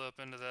rolled up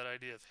into that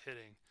idea of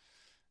hitting.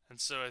 And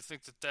so I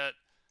think that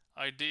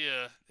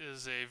idea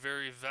is a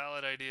very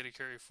valid idea to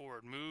carry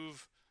forward.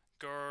 Move,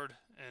 guard,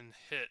 and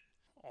hit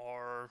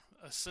are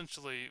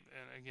essentially,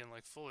 and again,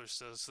 like Fuller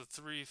says, the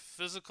three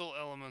physical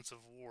elements of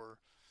war.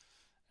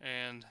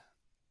 And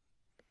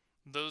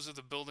those are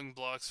the building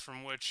blocks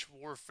from which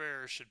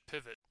warfare should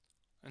pivot.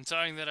 And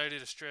tying that idea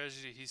to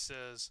strategy, he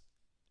says,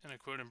 and I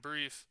quote in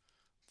brief,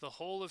 the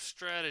whole of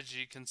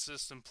strategy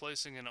consists in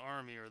placing an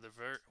army or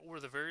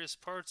the various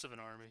parts of an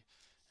army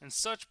in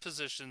such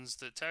positions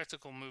that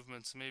tactical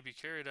movements may be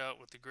carried out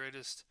with the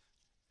greatest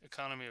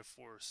economy of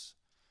force.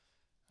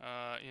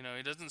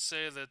 He doesn't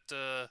say that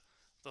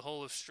the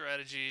whole of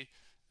strategy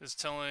is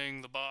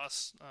telling the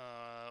boss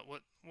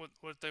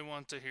what they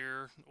want to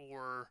hear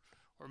or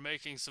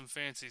making some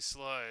fancy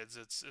slides.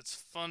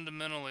 It's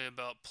fundamentally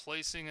about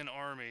placing an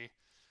army,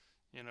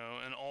 and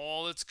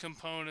all its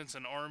components.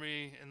 An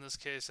army, in this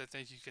case, I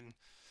think you can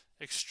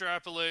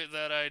extrapolate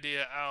that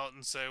idea out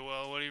and say,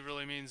 well, what he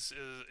really means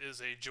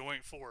is a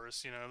joint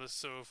force.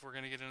 So if we're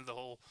going to get into the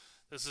whole,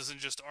 this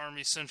isn't just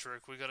army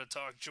centric, we got to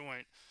talk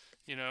joint.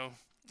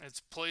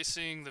 It's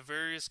placing the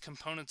various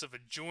components of a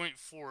joint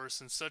force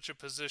in such a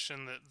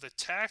position that the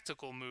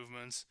tactical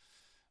movements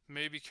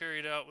may be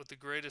carried out with the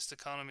greatest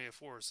economy of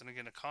force. And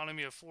again,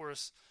 economy of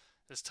force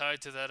is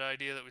tied to that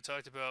idea that we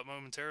talked about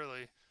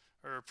momentarily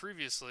or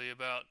previously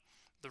about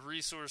the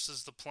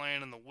resources, the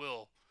plan, and the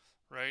will,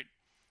 right?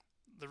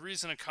 The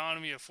reason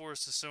economy of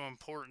force is so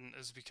important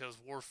is because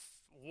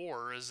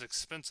war is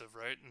expensive,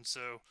 right? And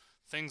so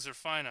things are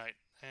finite.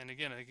 And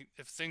again,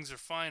 if things are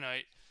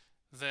finite,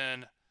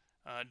 then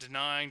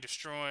denying,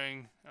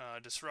 destroying,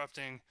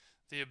 disrupting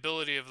the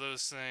ability of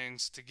those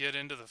things to get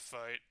into the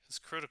fight is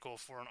critical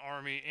for an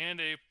army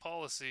and a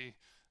policy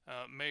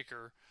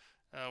maker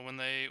when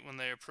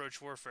they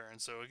approach warfare.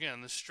 And so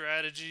again,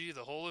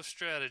 the whole of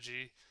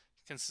strategy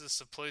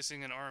consists of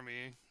placing an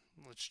army.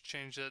 Let's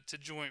change that to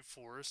joint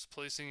force.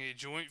 Placing a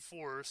joint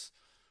force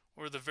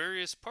or the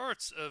various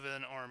parts of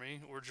an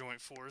army or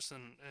joint force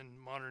in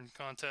modern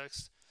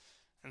context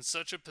in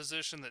such a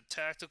position that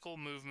tactical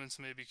movements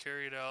may be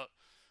carried out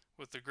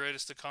with the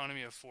greatest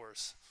economy of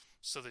force,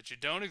 so that you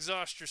don't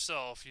exhaust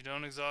yourself, you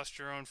don't exhaust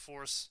your own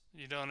force,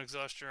 you don't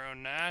exhaust your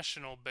own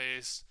national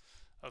base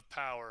of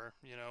power.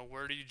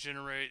 Where do you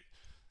generate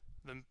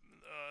the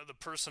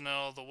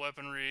personnel, the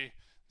weaponry,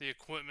 the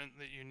equipment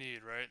that you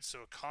need, right? So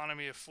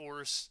economy of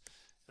force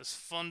is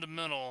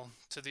fundamental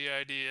to the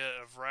idea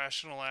of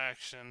rational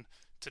action,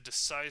 to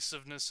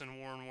decisiveness in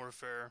war and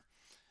warfare,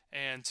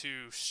 and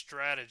to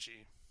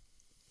strategy.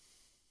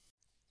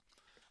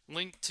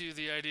 Linked to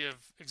the idea of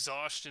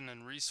exhaustion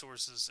and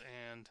resources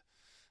and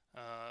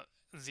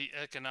the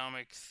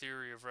economic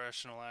theory of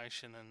rational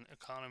action and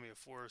economy of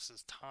force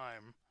is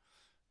time,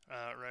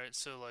 right?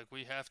 So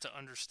we have to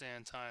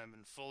understand time,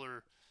 and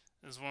Fuller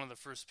is one of the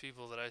first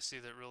people that I see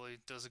that really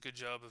does a good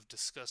job of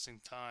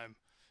discussing time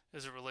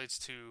as it relates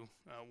to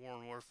war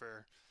and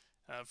warfare.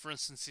 For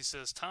instance, he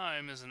says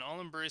time is an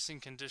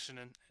all-embracing condition,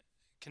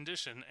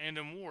 and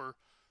in war,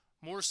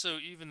 more so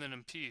even than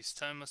in peace,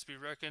 time must be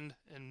reckoned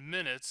in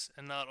minutes,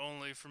 and not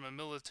only from a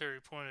military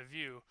point of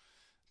view,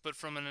 but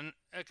from an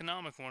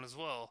economic one as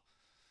well.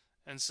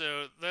 And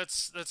so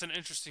that's an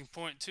interesting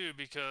point too,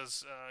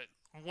 because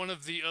one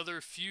of the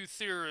other few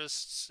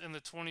theorists in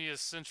the 20th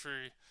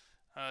century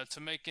to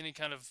make any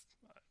kind of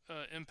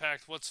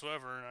impact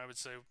whatsoever, and I would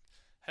say,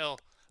 hell,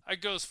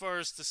 I'd go as far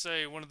as to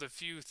say one of the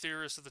few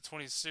theorists of the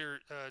 20th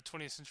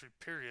century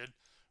period,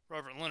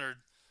 Robert Leonard,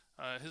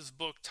 his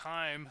book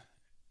Time,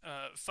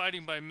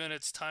 Fighting by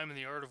Minutes, Time and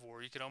the Art of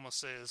War, you could almost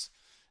say is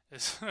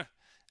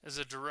is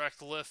a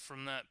direct lift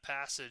from that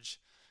passage.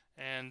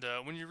 And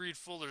when you read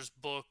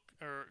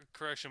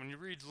when you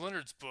read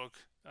Leonard's book,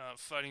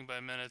 Fighting by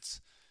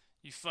Minutes,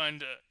 you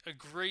find a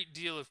great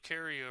deal of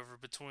carryover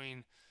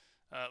between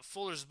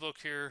Fuller's book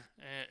here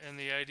and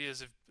the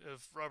ideas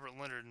of Robert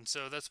Leonard. And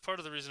so that's part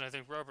of the reason I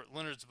think Robert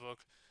Leonard's book,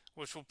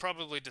 which we'll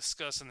probably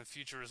discuss in the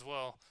future as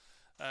well,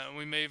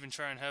 we may even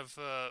try and have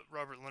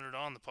Robert Leonard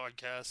on the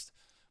podcast,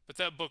 But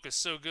that book is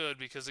so good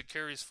because it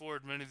carries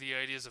forward many of the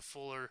ideas of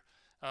Fuller,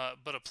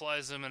 but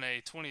applies them in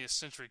a 20th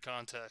century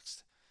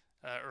context,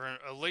 or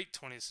a late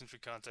 20th century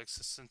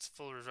context, since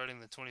Fuller is writing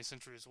in the 20th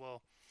century as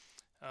well.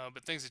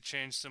 But things have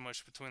changed so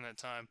much between that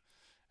time.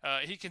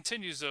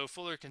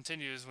 Fuller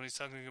continues when he's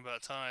talking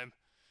about time.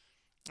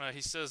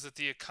 He says that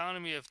the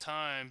economy of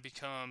time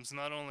becomes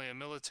not only of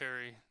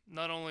military,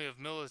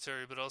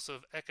 but also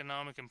of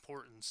economic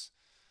importance.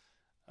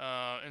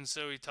 And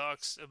so he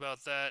talks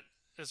about that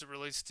as it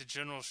relates to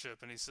generalship.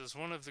 And he says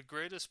one of the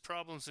greatest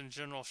problems in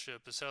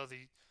generalship is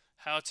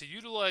how to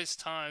utilize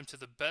time to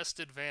the best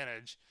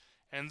advantage,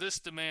 and this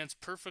demands a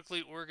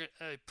perfectly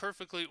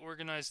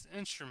organized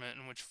instrument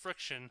in which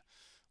friction,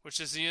 which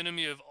is the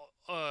enemy of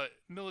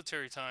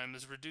military time,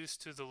 is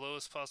reduced to the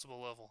lowest possible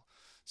level.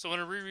 So I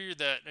want to reread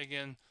that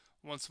again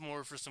once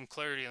more for some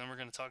clarity, and then we're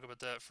going to talk about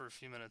that for a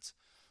few minutes.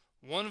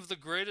 One of the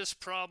greatest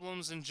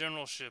problems in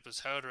generalship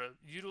is how to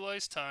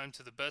utilize time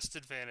to the best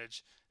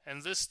advantage,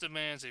 and this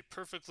demands a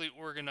perfectly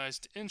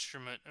organized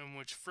instrument in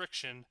which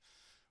friction,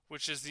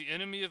 which is the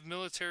enemy of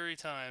military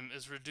time,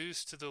 is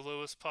reduced to the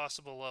lowest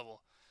possible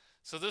level.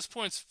 So this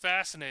point's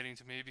fascinating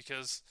to me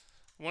because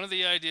one of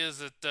the ideas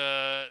that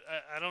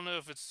I don't know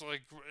if it's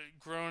like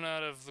grown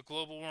out of the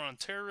global war on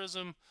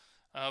terrorism,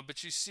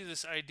 but you see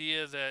this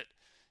idea that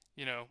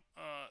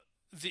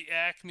the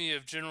acme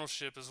of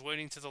generalship is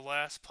waiting to the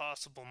last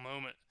possible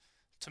moment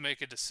to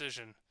make a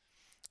decision.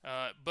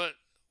 But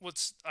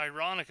what's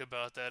ironic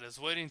about that is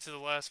waiting to the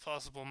last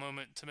possible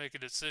moment to make a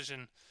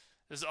decision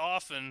is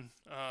often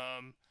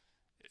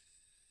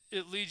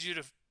it leads you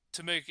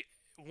to make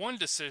one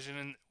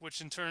decision,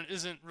 which in turn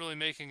isn't really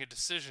making a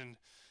decision,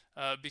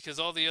 because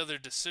all the other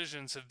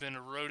decisions have been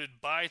eroded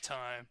by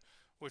time,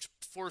 which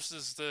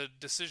forces the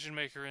decision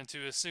maker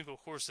into a single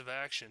course of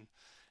action.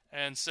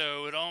 And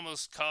so it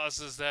almost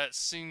causes that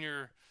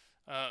senior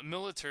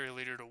military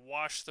leader to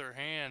wash their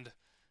hand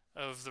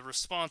of the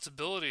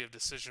responsibility of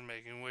decision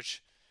making,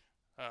 which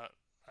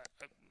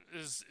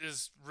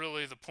is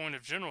really the point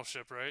of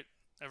generalship, right?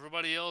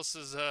 Everybody else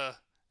is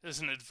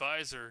an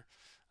advisor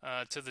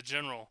to the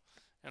general,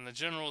 and the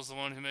general is the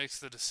one who makes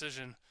the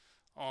decision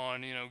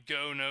on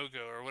go no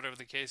go or whatever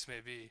the case may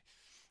be.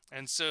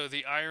 And so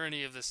the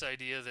irony of this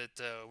idea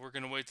that we're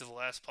going to wait to the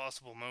last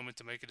possible moment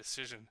to make a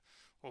decision.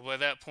 Well, by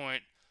that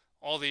point,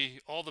 all the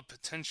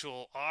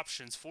potential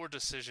options for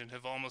decision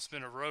have almost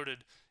been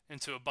eroded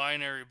into a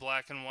binary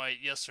black and white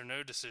yes or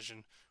no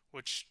decision,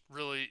 which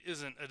really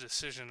isn't a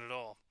decision at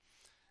all.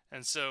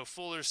 And so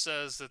Fuller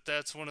says that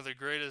that's one of the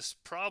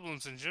greatest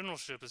problems in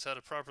generalship, is how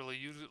to properly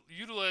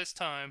utilize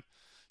time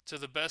to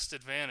the best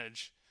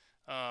advantage.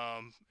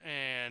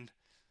 And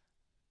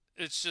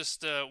it's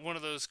just one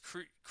of those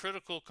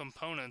critical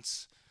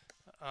components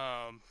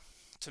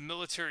to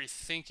military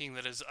thinking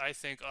that is, I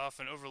think,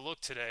 often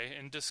overlooked today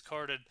and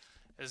discarded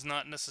as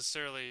not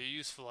necessarily a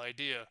useful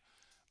idea.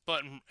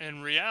 But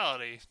in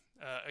reality,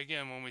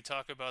 again, when we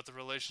talk about the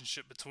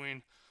relationship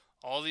between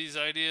all these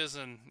ideas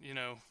and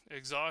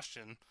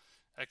exhaustion,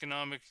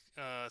 economic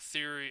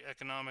theory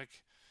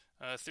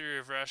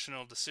of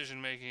rational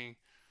decision making,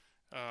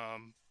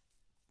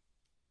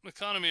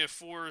 economy of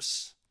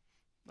force,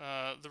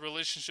 the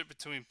relationship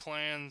between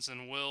plans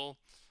and will,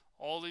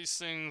 all these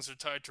things are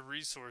tied to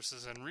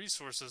resources, and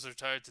resources are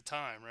tied to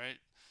time, right?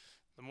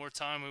 The more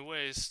time we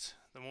waste,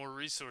 the more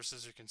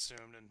resources are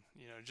consumed.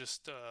 And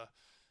just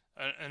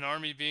an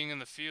army being in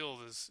the field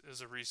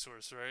is a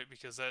resource, right?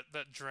 Because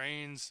that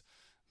drains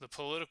the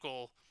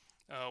political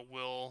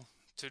will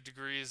to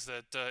degrees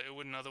that it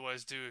wouldn't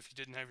otherwise do if you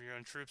didn't have your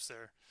own troops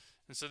there.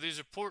 And so these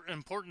are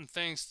important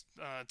things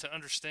to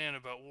understand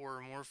about war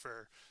and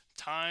warfare.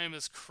 Time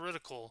is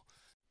critical.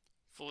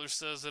 Fuller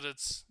says that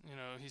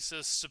he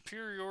says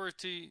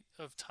superiority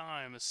of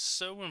time is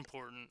so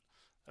important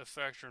a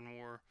factor in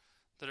war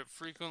that it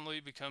frequently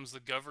becomes the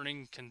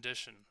governing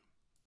condition.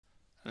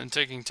 And then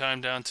taking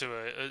time down to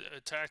a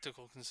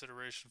tactical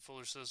consideration,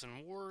 Fuller says,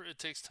 in war, it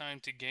takes time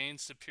to gain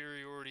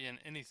superiority in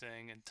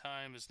anything, and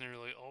time is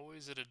nearly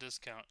always at a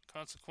discount.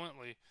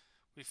 Consequently,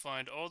 we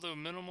find, although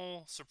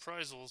minimal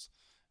surprisals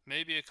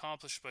may be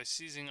accomplished by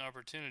seizing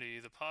opportunity,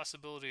 the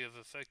possibility of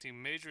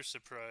effecting major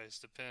surprise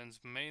depends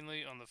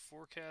mainly on the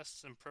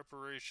forecasts and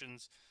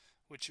preparations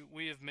which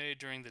we have made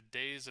during the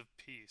days of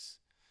peace.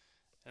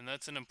 And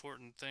that's an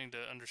important thing to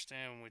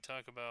understand when we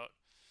talk about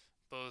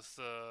both,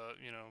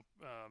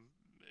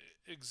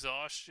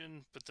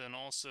 exhaustion, but then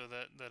also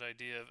that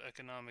idea of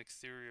economic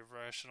theory of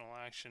rational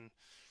action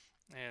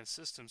and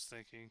systems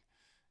thinking.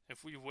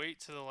 If we wait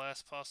to the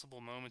last possible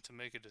moment to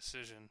make a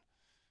decision,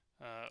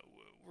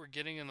 we're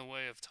getting in the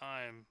way of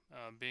time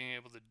being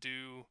able to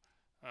do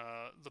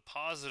the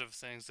positive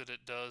things that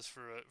it does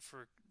for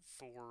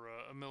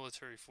a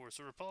military force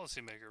or a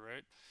policymaker,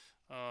 right?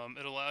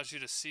 It allows you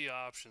to see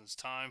options.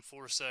 Time,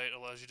 foresight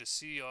allows you to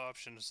see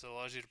options. It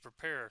allows you to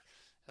prepare.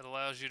 It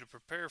allows you to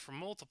prepare for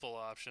multiple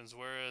options,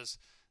 whereas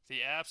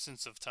the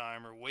absence of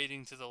time or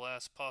waiting to the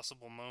last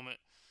possible moment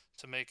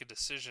to make a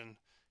decision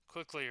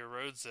quickly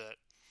erodes that.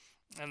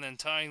 And then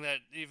tying that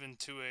even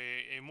to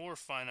a more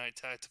finite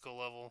tactical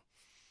level,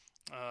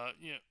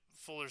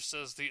 Fuller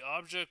says, the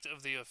object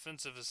of the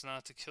offensive is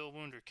not to kill,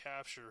 wound, or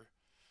capture,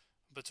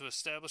 but to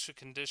establish a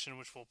condition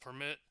which will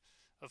permit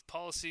of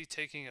policy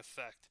taking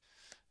effect.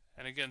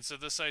 And again, so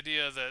this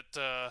idea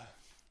that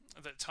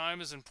that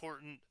time is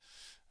important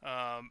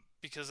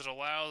because it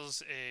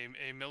allows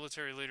a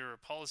military leader or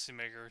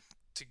policymaker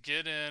to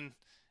get in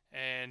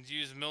and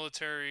use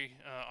military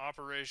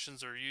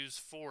operations or use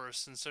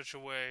force in such a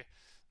way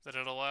that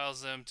it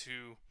allows them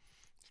to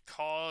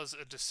cause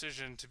a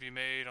decision to be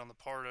made on the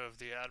part of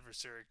the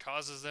adversary. It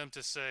causes them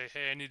to say,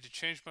 hey, I need to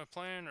change my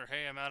plan, or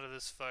hey, I'm out of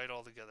this fight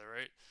altogether,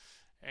 right?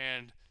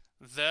 And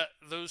that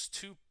those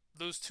two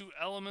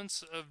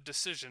elements of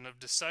decision, of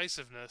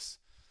decisiveness,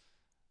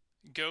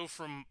 go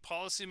from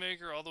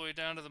policymaker all the way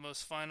down to the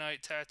most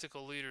finite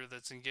tactical leader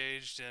that's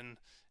engaged in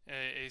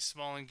a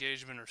small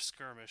engagement or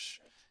skirmish.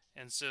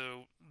 And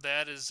so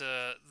that is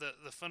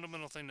the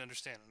fundamental thing to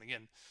understand. And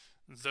again,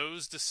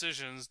 those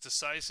decisions,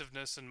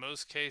 decisiveness in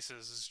most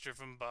cases, is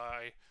driven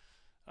by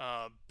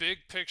big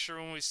picture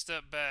when we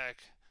step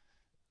back,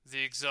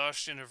 the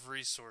exhaustion of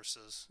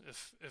resources.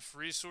 If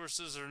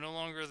resources are no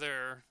longer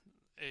there,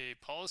 a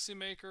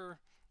policymaker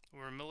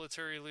or a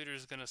military leader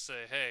is going to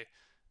say, hey,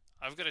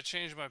 I've got to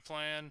change my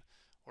plan,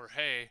 or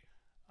hey,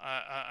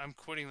 I'm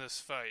quitting this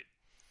fight.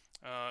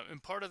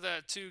 And part of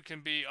that, too,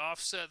 can be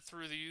offset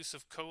through the use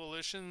of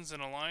coalitions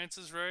and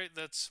alliances, right?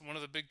 That's one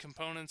of the big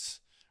components,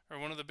 or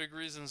one of the big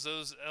reasons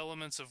those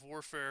elements of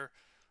warfare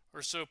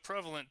are so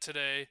prevalent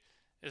today,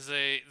 is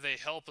they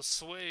help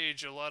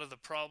assuage a lot of the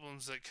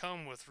problems that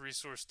come with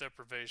resource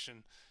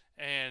deprivation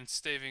and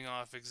staving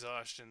off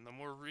exhaustion. The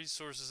more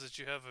resources that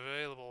you have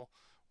available,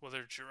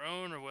 whether it's your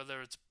own or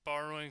whether it's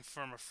borrowing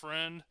from a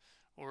friend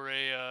or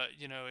a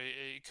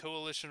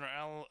coalition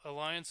or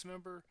alliance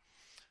member,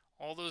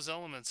 all those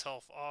elements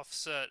help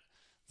offset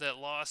that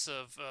loss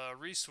of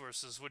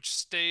resources, which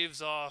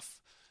staves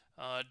off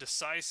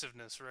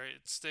decisiveness, right?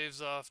 It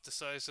staves off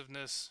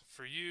decisiveness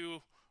for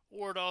you,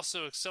 or it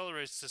also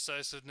accelerates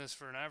decisiveness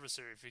for an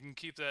adversary. If you can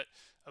keep that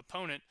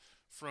opponent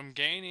from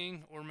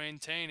gaining or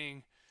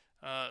maintaining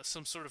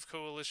some sort of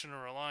coalition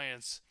or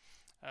alliance,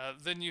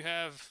 then you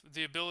have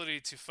the ability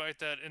to fight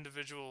that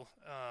individual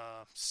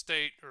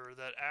state or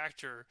that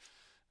actor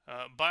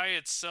by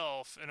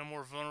itself in a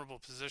more vulnerable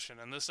position.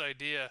 And this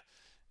idea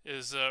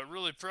is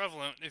really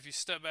prevalent if you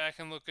step back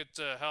and look at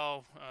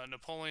how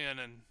Napoleon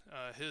and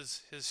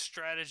his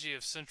strategy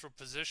of central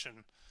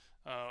position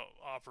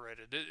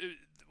operated.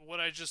 What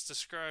I just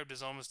described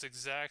is almost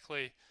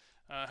exactly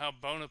how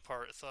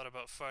Bonaparte thought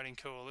about fighting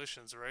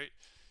coalitions, right?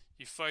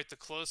 You fight the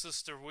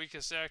closest or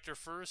weakest actor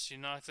first, you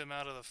knock them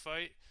out of the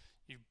fight,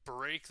 you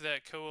break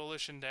that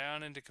coalition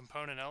down into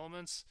component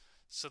elements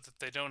so that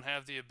they don't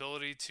have the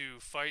ability to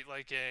fight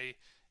like a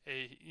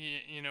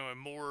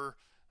more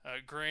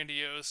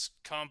grandiose,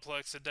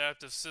 complex,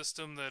 adaptive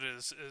system that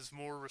is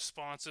more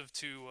responsive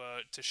to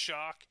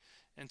shock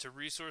and to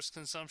resource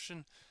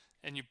consumption.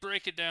 And you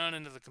break it down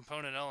into the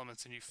component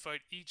elements, and you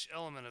fight each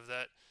element of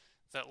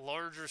that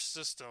larger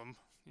system.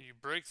 You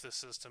break the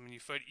system, and you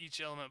fight each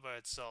element by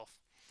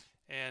itself.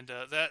 And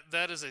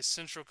that is a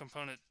central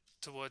component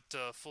to what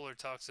Fuller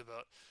talks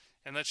about.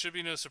 And that should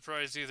be no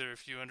surprise either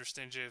if you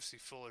understand J.F.C.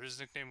 Fuller. His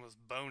nickname was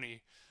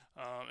Boney,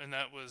 and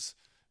that was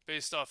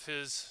based off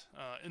his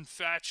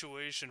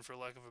infatuation, for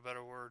lack of a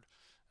better word,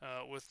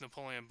 with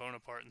Napoleon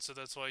Bonaparte. And so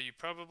that's why you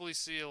probably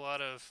see a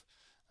lot of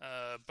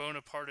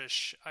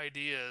Bonapartish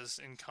ideas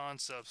and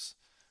concepts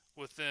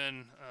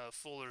within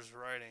Fuller's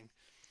writing.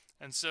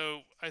 And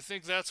so I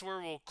think that's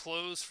where we'll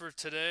close for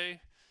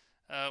today.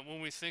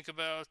 When we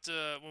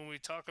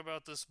talk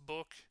about this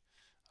book,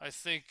 I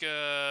think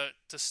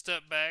to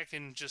step back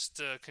and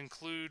just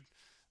conclude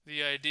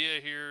the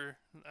idea here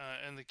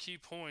and the key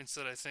points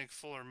that I think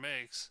Fuller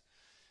makes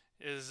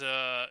is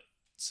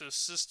so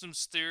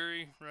systems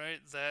theory, right?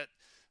 That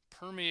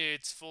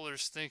permeates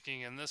Fuller's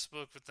thinking in this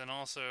book, but then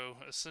also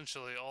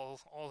essentially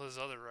all his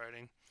other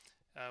writing,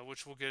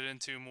 which we'll get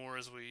into more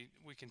as we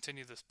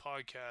continue this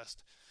podcast.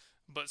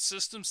 But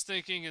systems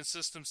thinking and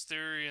systems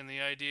theory, and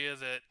the idea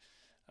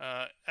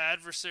that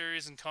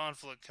adversaries and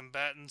conflict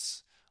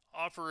combatants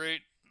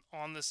operate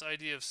on this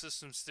idea of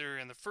systems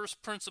theory. And the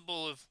first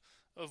principle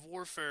of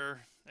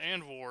warfare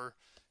and war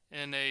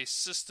in a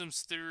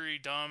systems theory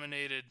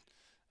dominated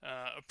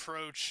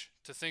approach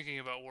to thinking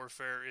about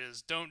warfare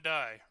is don't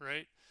die,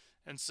 right?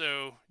 And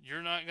so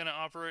you're not going to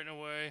operate in a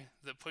way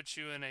that puts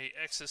you in a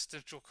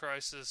existential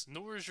crisis,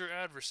 nor is your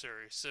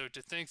adversary. So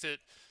to think that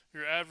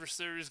your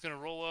adversary is going to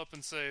roll up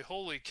and say,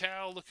 holy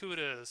cow, look who it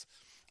is,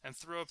 and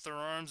throw up their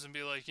arms and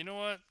be like, you know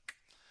what,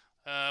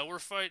 we're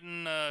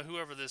fighting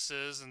whoever this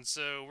is, and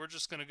so we're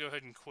just going to go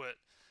ahead and quit.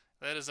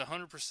 That is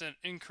 100%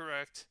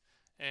 incorrect.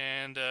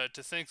 And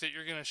to think that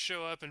you're going to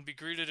show up and be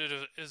greeted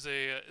as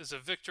a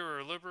victor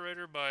or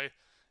liberator by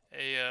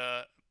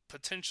a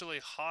potentially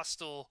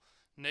hostile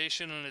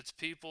nation and its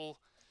people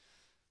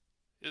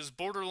is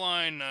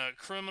borderline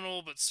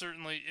criminal, but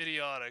certainly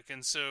idiotic.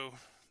 And so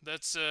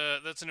that's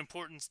an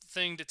important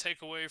thing to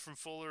take away from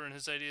Fuller and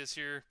his ideas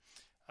here.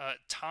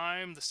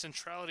 Time, the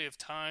centrality of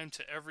time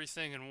to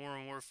everything in war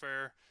and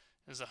warfare.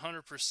 is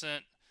 100%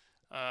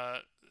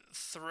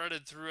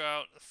 threaded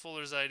throughout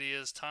Fuller's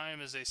ideas.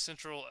 Time is a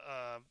central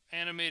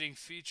animating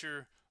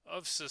feature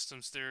of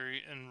systems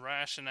theory, and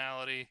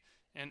rationality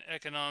and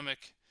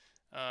economic,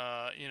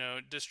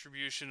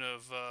 distribution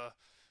of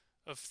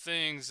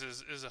things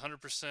is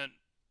 100%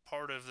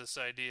 part of this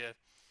idea.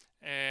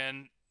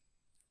 And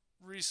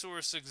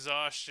resource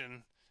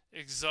exhaustion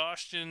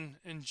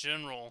in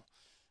general,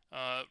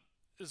 uh,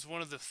 is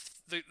one of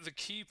the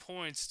key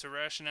points to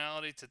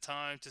rationality, to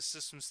time, to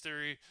systems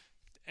theory,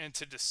 and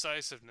to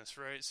decisiveness,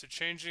 right? So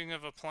changing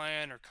of a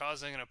plan or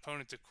causing an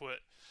opponent to quit,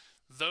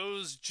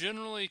 those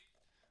generally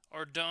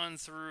are done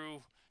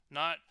through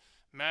not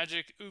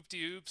magic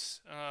oop-de-oops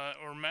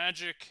or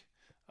magic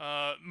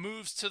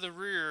moves to the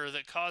rear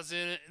that cause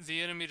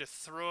the enemy to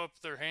throw up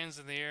their hands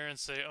in the air and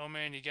say, oh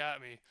man, you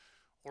got me,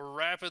 or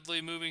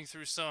rapidly moving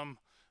through some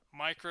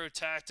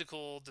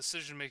micro-tactical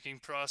decision-making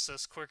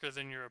process quicker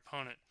than your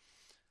opponent.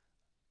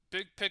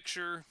 Big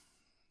picture,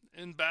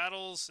 in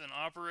battles and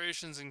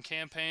operations and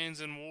campaigns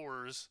and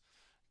wars,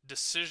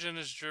 decision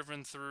is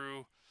driven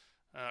through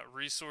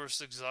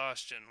resource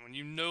exhaustion. When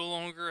you no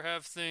longer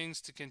have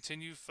things to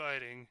continue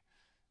fighting,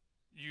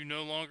 you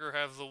no longer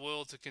have the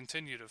will to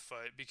continue to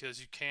fight, because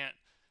you can't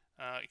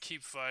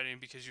keep fighting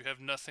because you have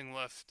nothing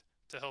left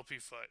to help you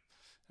fight.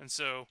 And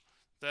so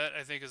that,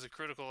 I think, is a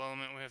critical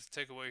element we have to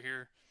take away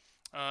here.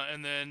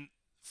 And then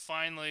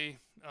finally,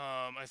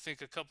 I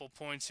think a couple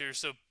points here.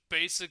 So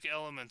basic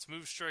elements: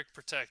 move, strike,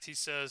 protect. He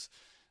says,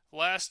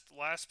 last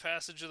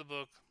passage of the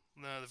book,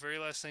 the very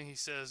last thing he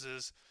says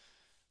is,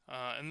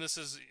 and this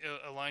is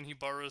a line he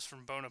borrows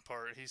from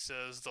Bonaparte. He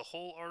says, the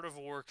whole art of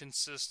war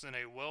consists in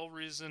a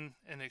well-reasoned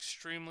and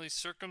extremely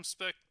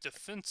circumspect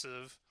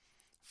defensive,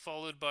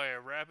 followed by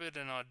a rapid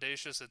and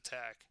audacious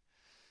attack.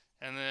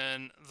 And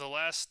then the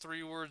last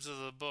three words of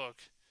the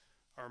book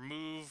are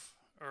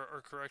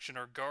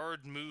are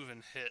guard, move,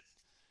 and hit.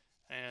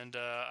 And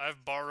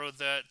I've borrowed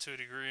that to a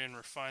degree and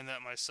refined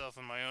that myself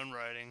in my own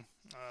writing.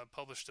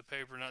 Published a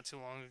paper not too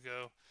long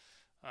ago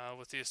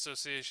with the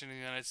Association of the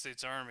United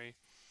States Army.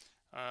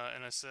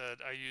 And I said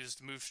I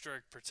used move,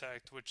 strike,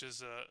 protect, which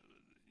is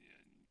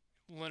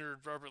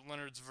Robert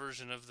Leonard's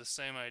version of the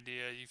same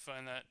idea. You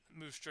find that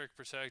move, strike,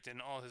 protect in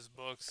all his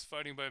books: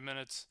 Fighting by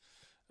Minutes,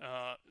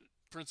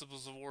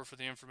 Principles of War for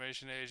the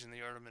Information Age, and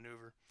The Art of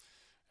Maneuver.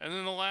 And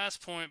then the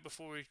last point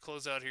before we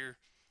close out here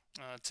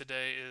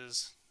today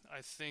is,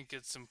 I think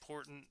it's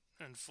important,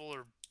 and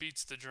Fuller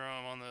beats the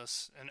drum on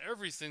this and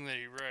everything that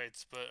he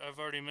writes, but I've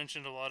already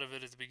mentioned a lot of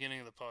it at the beginning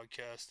of the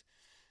podcast.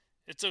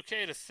 It's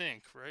okay to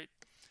think, right?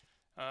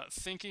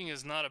 Thinking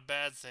is not a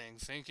bad thing.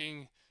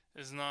 Thinking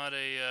is not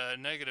a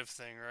negative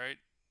thing, right?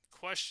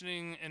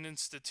 Questioning an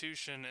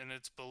institution and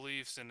its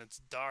beliefs and its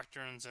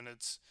doctrines and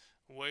its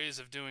ways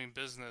of doing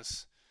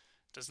business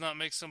does not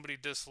make somebody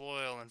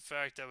disloyal. In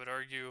fact, I would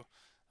argue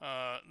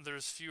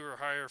there's fewer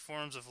higher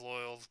forms of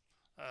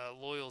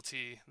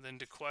loyalty than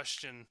to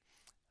question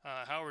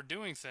how we're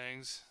doing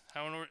things,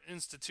 how an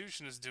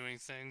institution is doing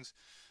things,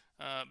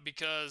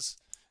 because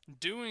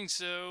doing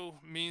so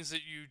means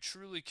that you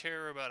truly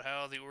care about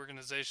how the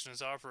organization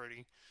is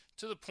operating,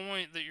 to the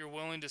point that you're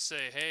willing to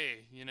say,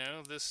 hey,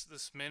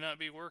 this may not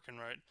be working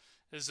right,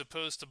 as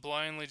opposed to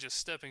blindly just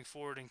stepping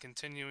forward and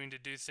continuing to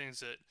do things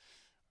that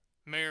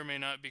may or may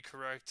not be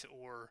correct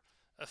or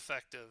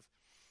effective.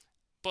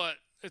 But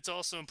it's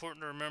also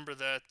important to remember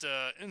that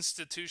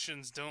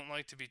institutions don't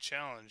like to be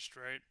challenged,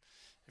 right?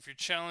 If you're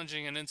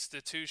challenging an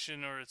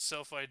institution or its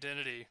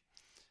self-identity,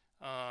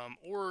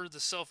 or the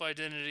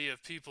self-identity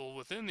of people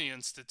within the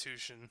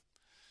institution,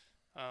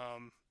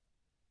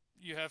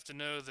 you have to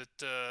know that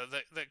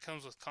that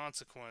comes with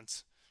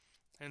consequence.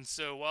 And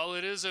so while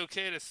it is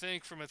okay to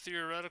think from a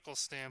theoretical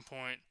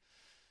standpoint,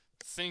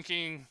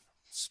 thinking,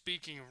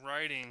 speaking,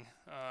 writing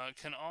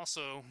can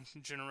also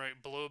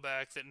generate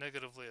blowback that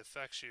negatively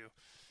affects you.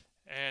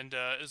 And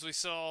as we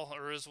saw,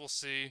 or as we'll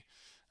see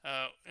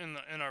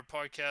in our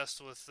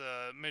podcast with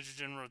Major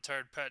General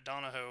retired Pat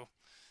Donahoe,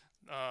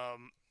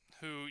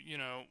 who,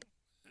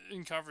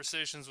 in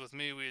conversations with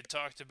me, we had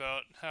talked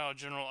about how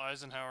General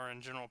Eisenhower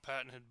and General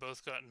Patton had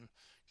both gotten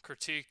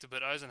critiqued,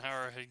 but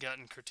Eisenhower had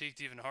gotten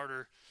critiqued even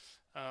harder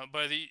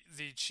by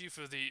the chief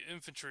of the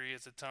infantry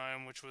at the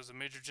time, which was a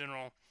Major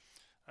General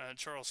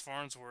Charles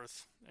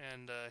Farnsworth,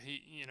 and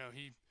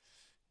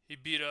he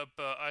beat up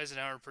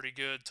Eisenhower pretty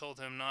good. Told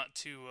him not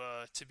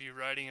to be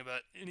writing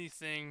about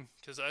anything,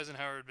 because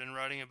Eisenhower had been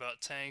writing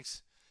about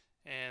tanks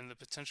and the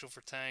potential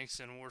for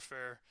tanks and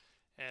warfare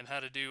and how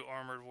to do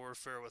armored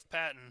warfare with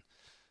Patton.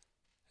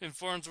 And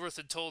Farnsworth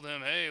had told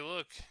him, hey,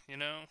 look,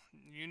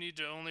 you need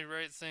to only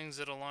write things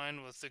that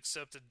align with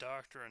accepted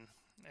doctrine.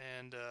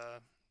 And,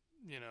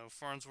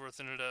 Farnsworth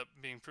ended up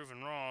being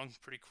proven wrong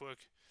pretty quick,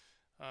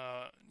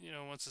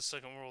 once the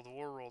Second World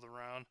War rolled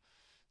around,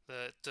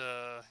 that,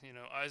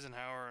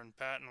 Eisenhower and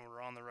Patton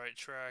were on the right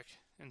track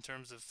in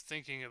terms of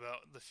thinking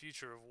about the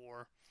future of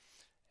war.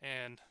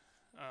 And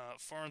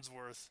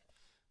Farnsworth,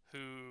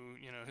 who,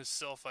 his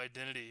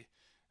self-identity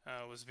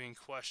was being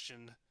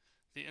questioned,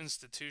 the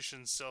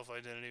institution's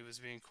self-identity was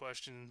being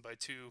questioned by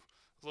two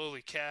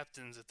lowly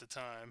captains at the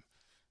time.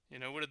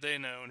 What did they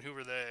know and who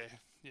were they?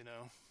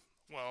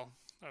 Well,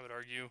 I would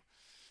argue,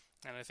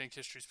 and I think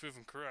history's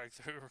proven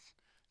correct, they were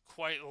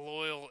quite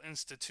loyal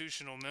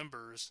institutional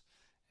members,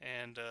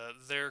 and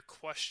their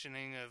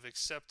questioning of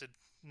accepted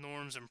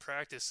norms and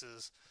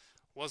practices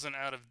wasn't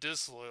out of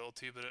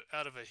disloyalty, but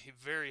out of a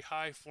very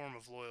high form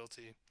of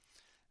loyalty.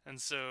 And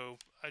so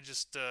I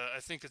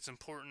think it's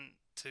important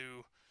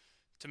to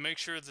make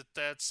sure that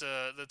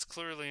that's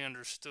clearly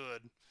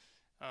understood.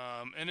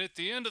 And at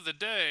the end of the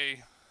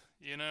day,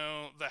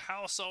 the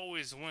house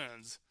always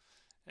wins.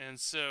 And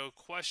so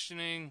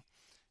questioning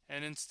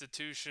an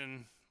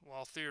institution,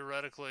 while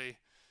theoretically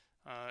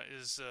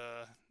is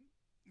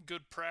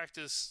good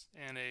practice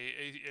and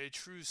a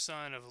true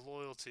sign of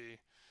loyalty,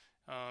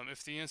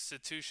 if the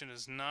institution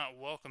is not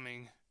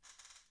welcoming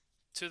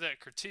to that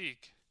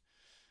critique,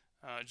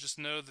 just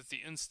know that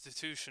the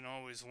institution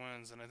always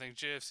wins. And I think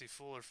JFC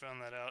Fuller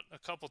found that out a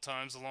couple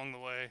times along the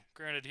way.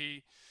 Granted,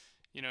 he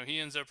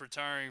ends up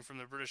retiring from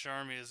the British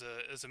Army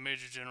as a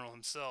major general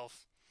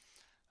himself.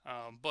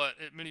 But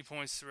at many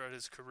points throughout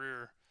his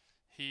career,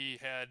 he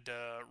had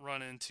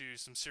run into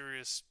some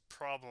serious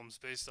problems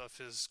based off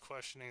his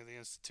questioning of the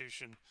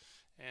institution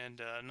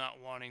and not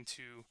wanting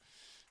to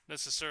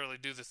necessarily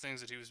do the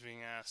things that he was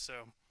being asked.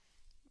 So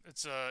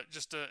it's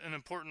just an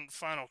important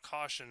final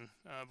caution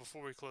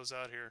before we close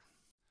out here.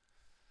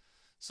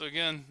 So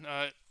again,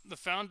 The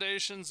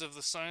Foundations of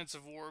the Science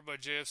of War by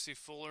JFC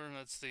Fuller, and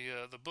that's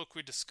the book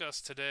we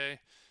discussed today.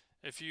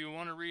 If you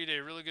want to read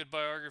a really good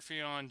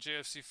biography on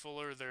JFC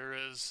Fuller, there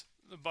is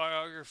a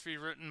biography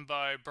written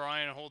by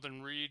Brian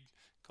Holden Reed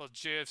called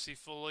JFC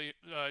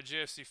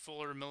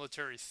Fuller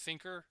Military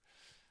Thinker.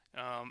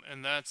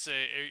 And that's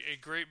a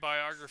great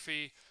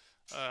biography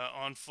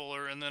on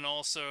Fuller. And then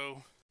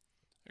also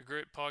a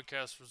great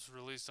podcast was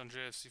released on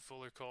JFC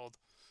Fuller called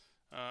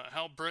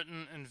How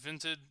Britain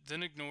Invented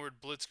Then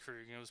Ignored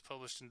Blitzkrieg. And it was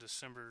published in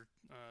December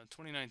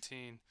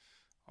 2019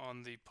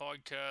 on the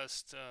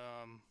podcast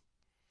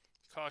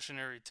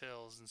Cautionary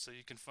Tales. And so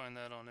you can find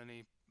that on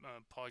any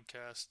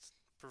podcast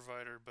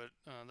provider. But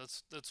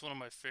that's one of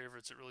my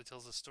favorites. It really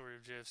tells the story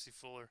of JFC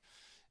Fuller.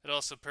 It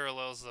also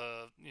parallels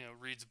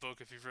Reed's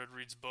book. If you've read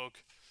Reed's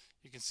book,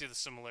 you can see the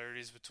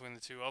similarities between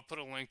the two. I'll put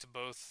a link to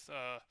both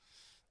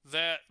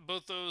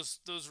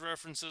those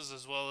references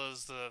as well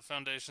as the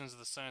Foundations of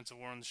the Science of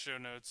War in the show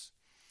notes.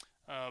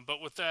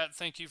 But with that,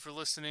 thank you for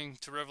listening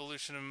to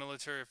Revolution in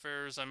Military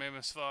Affairs. I'm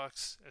Amos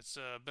Fox. It's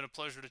been a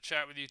pleasure to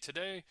chat with you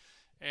today,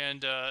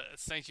 and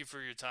thank you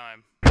for your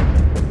time.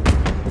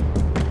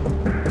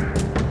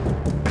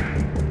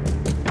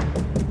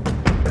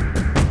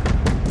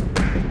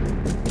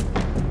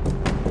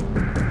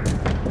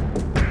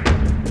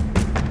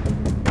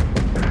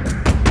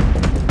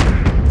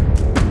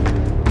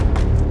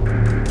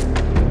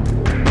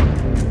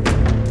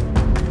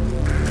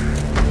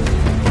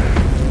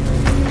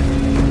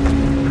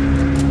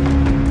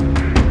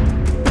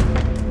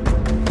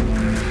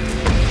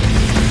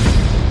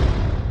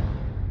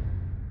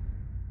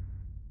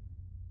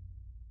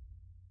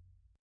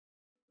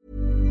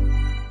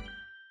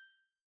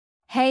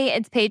 Hey,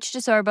 it's Paige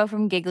DeSorbo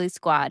from Giggly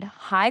Squad.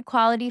 High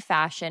quality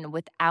fashion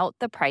without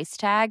the price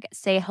tag.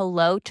 Say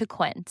hello to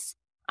Quince.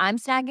 I'm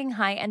snagging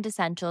high-end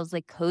essentials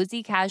like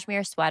cozy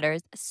cashmere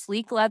sweaters,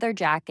 sleek leather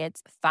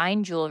jackets,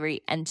 fine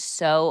jewelry, and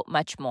so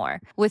much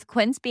more. With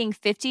Quince being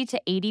 50 to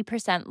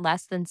 80%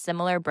 less than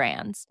similar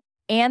brands.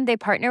 And they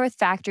partner with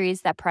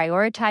factories that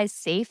prioritize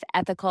safe,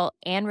 ethical,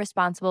 and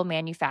responsible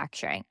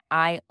manufacturing.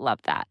 I love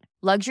that.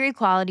 Luxury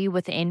quality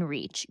within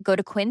reach. Go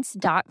to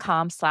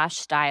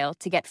quince.com/style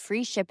to get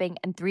free shipping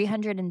and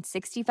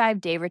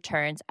 365-day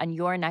returns on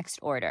your next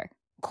order.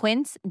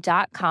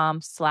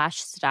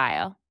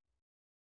 Quince.com/style.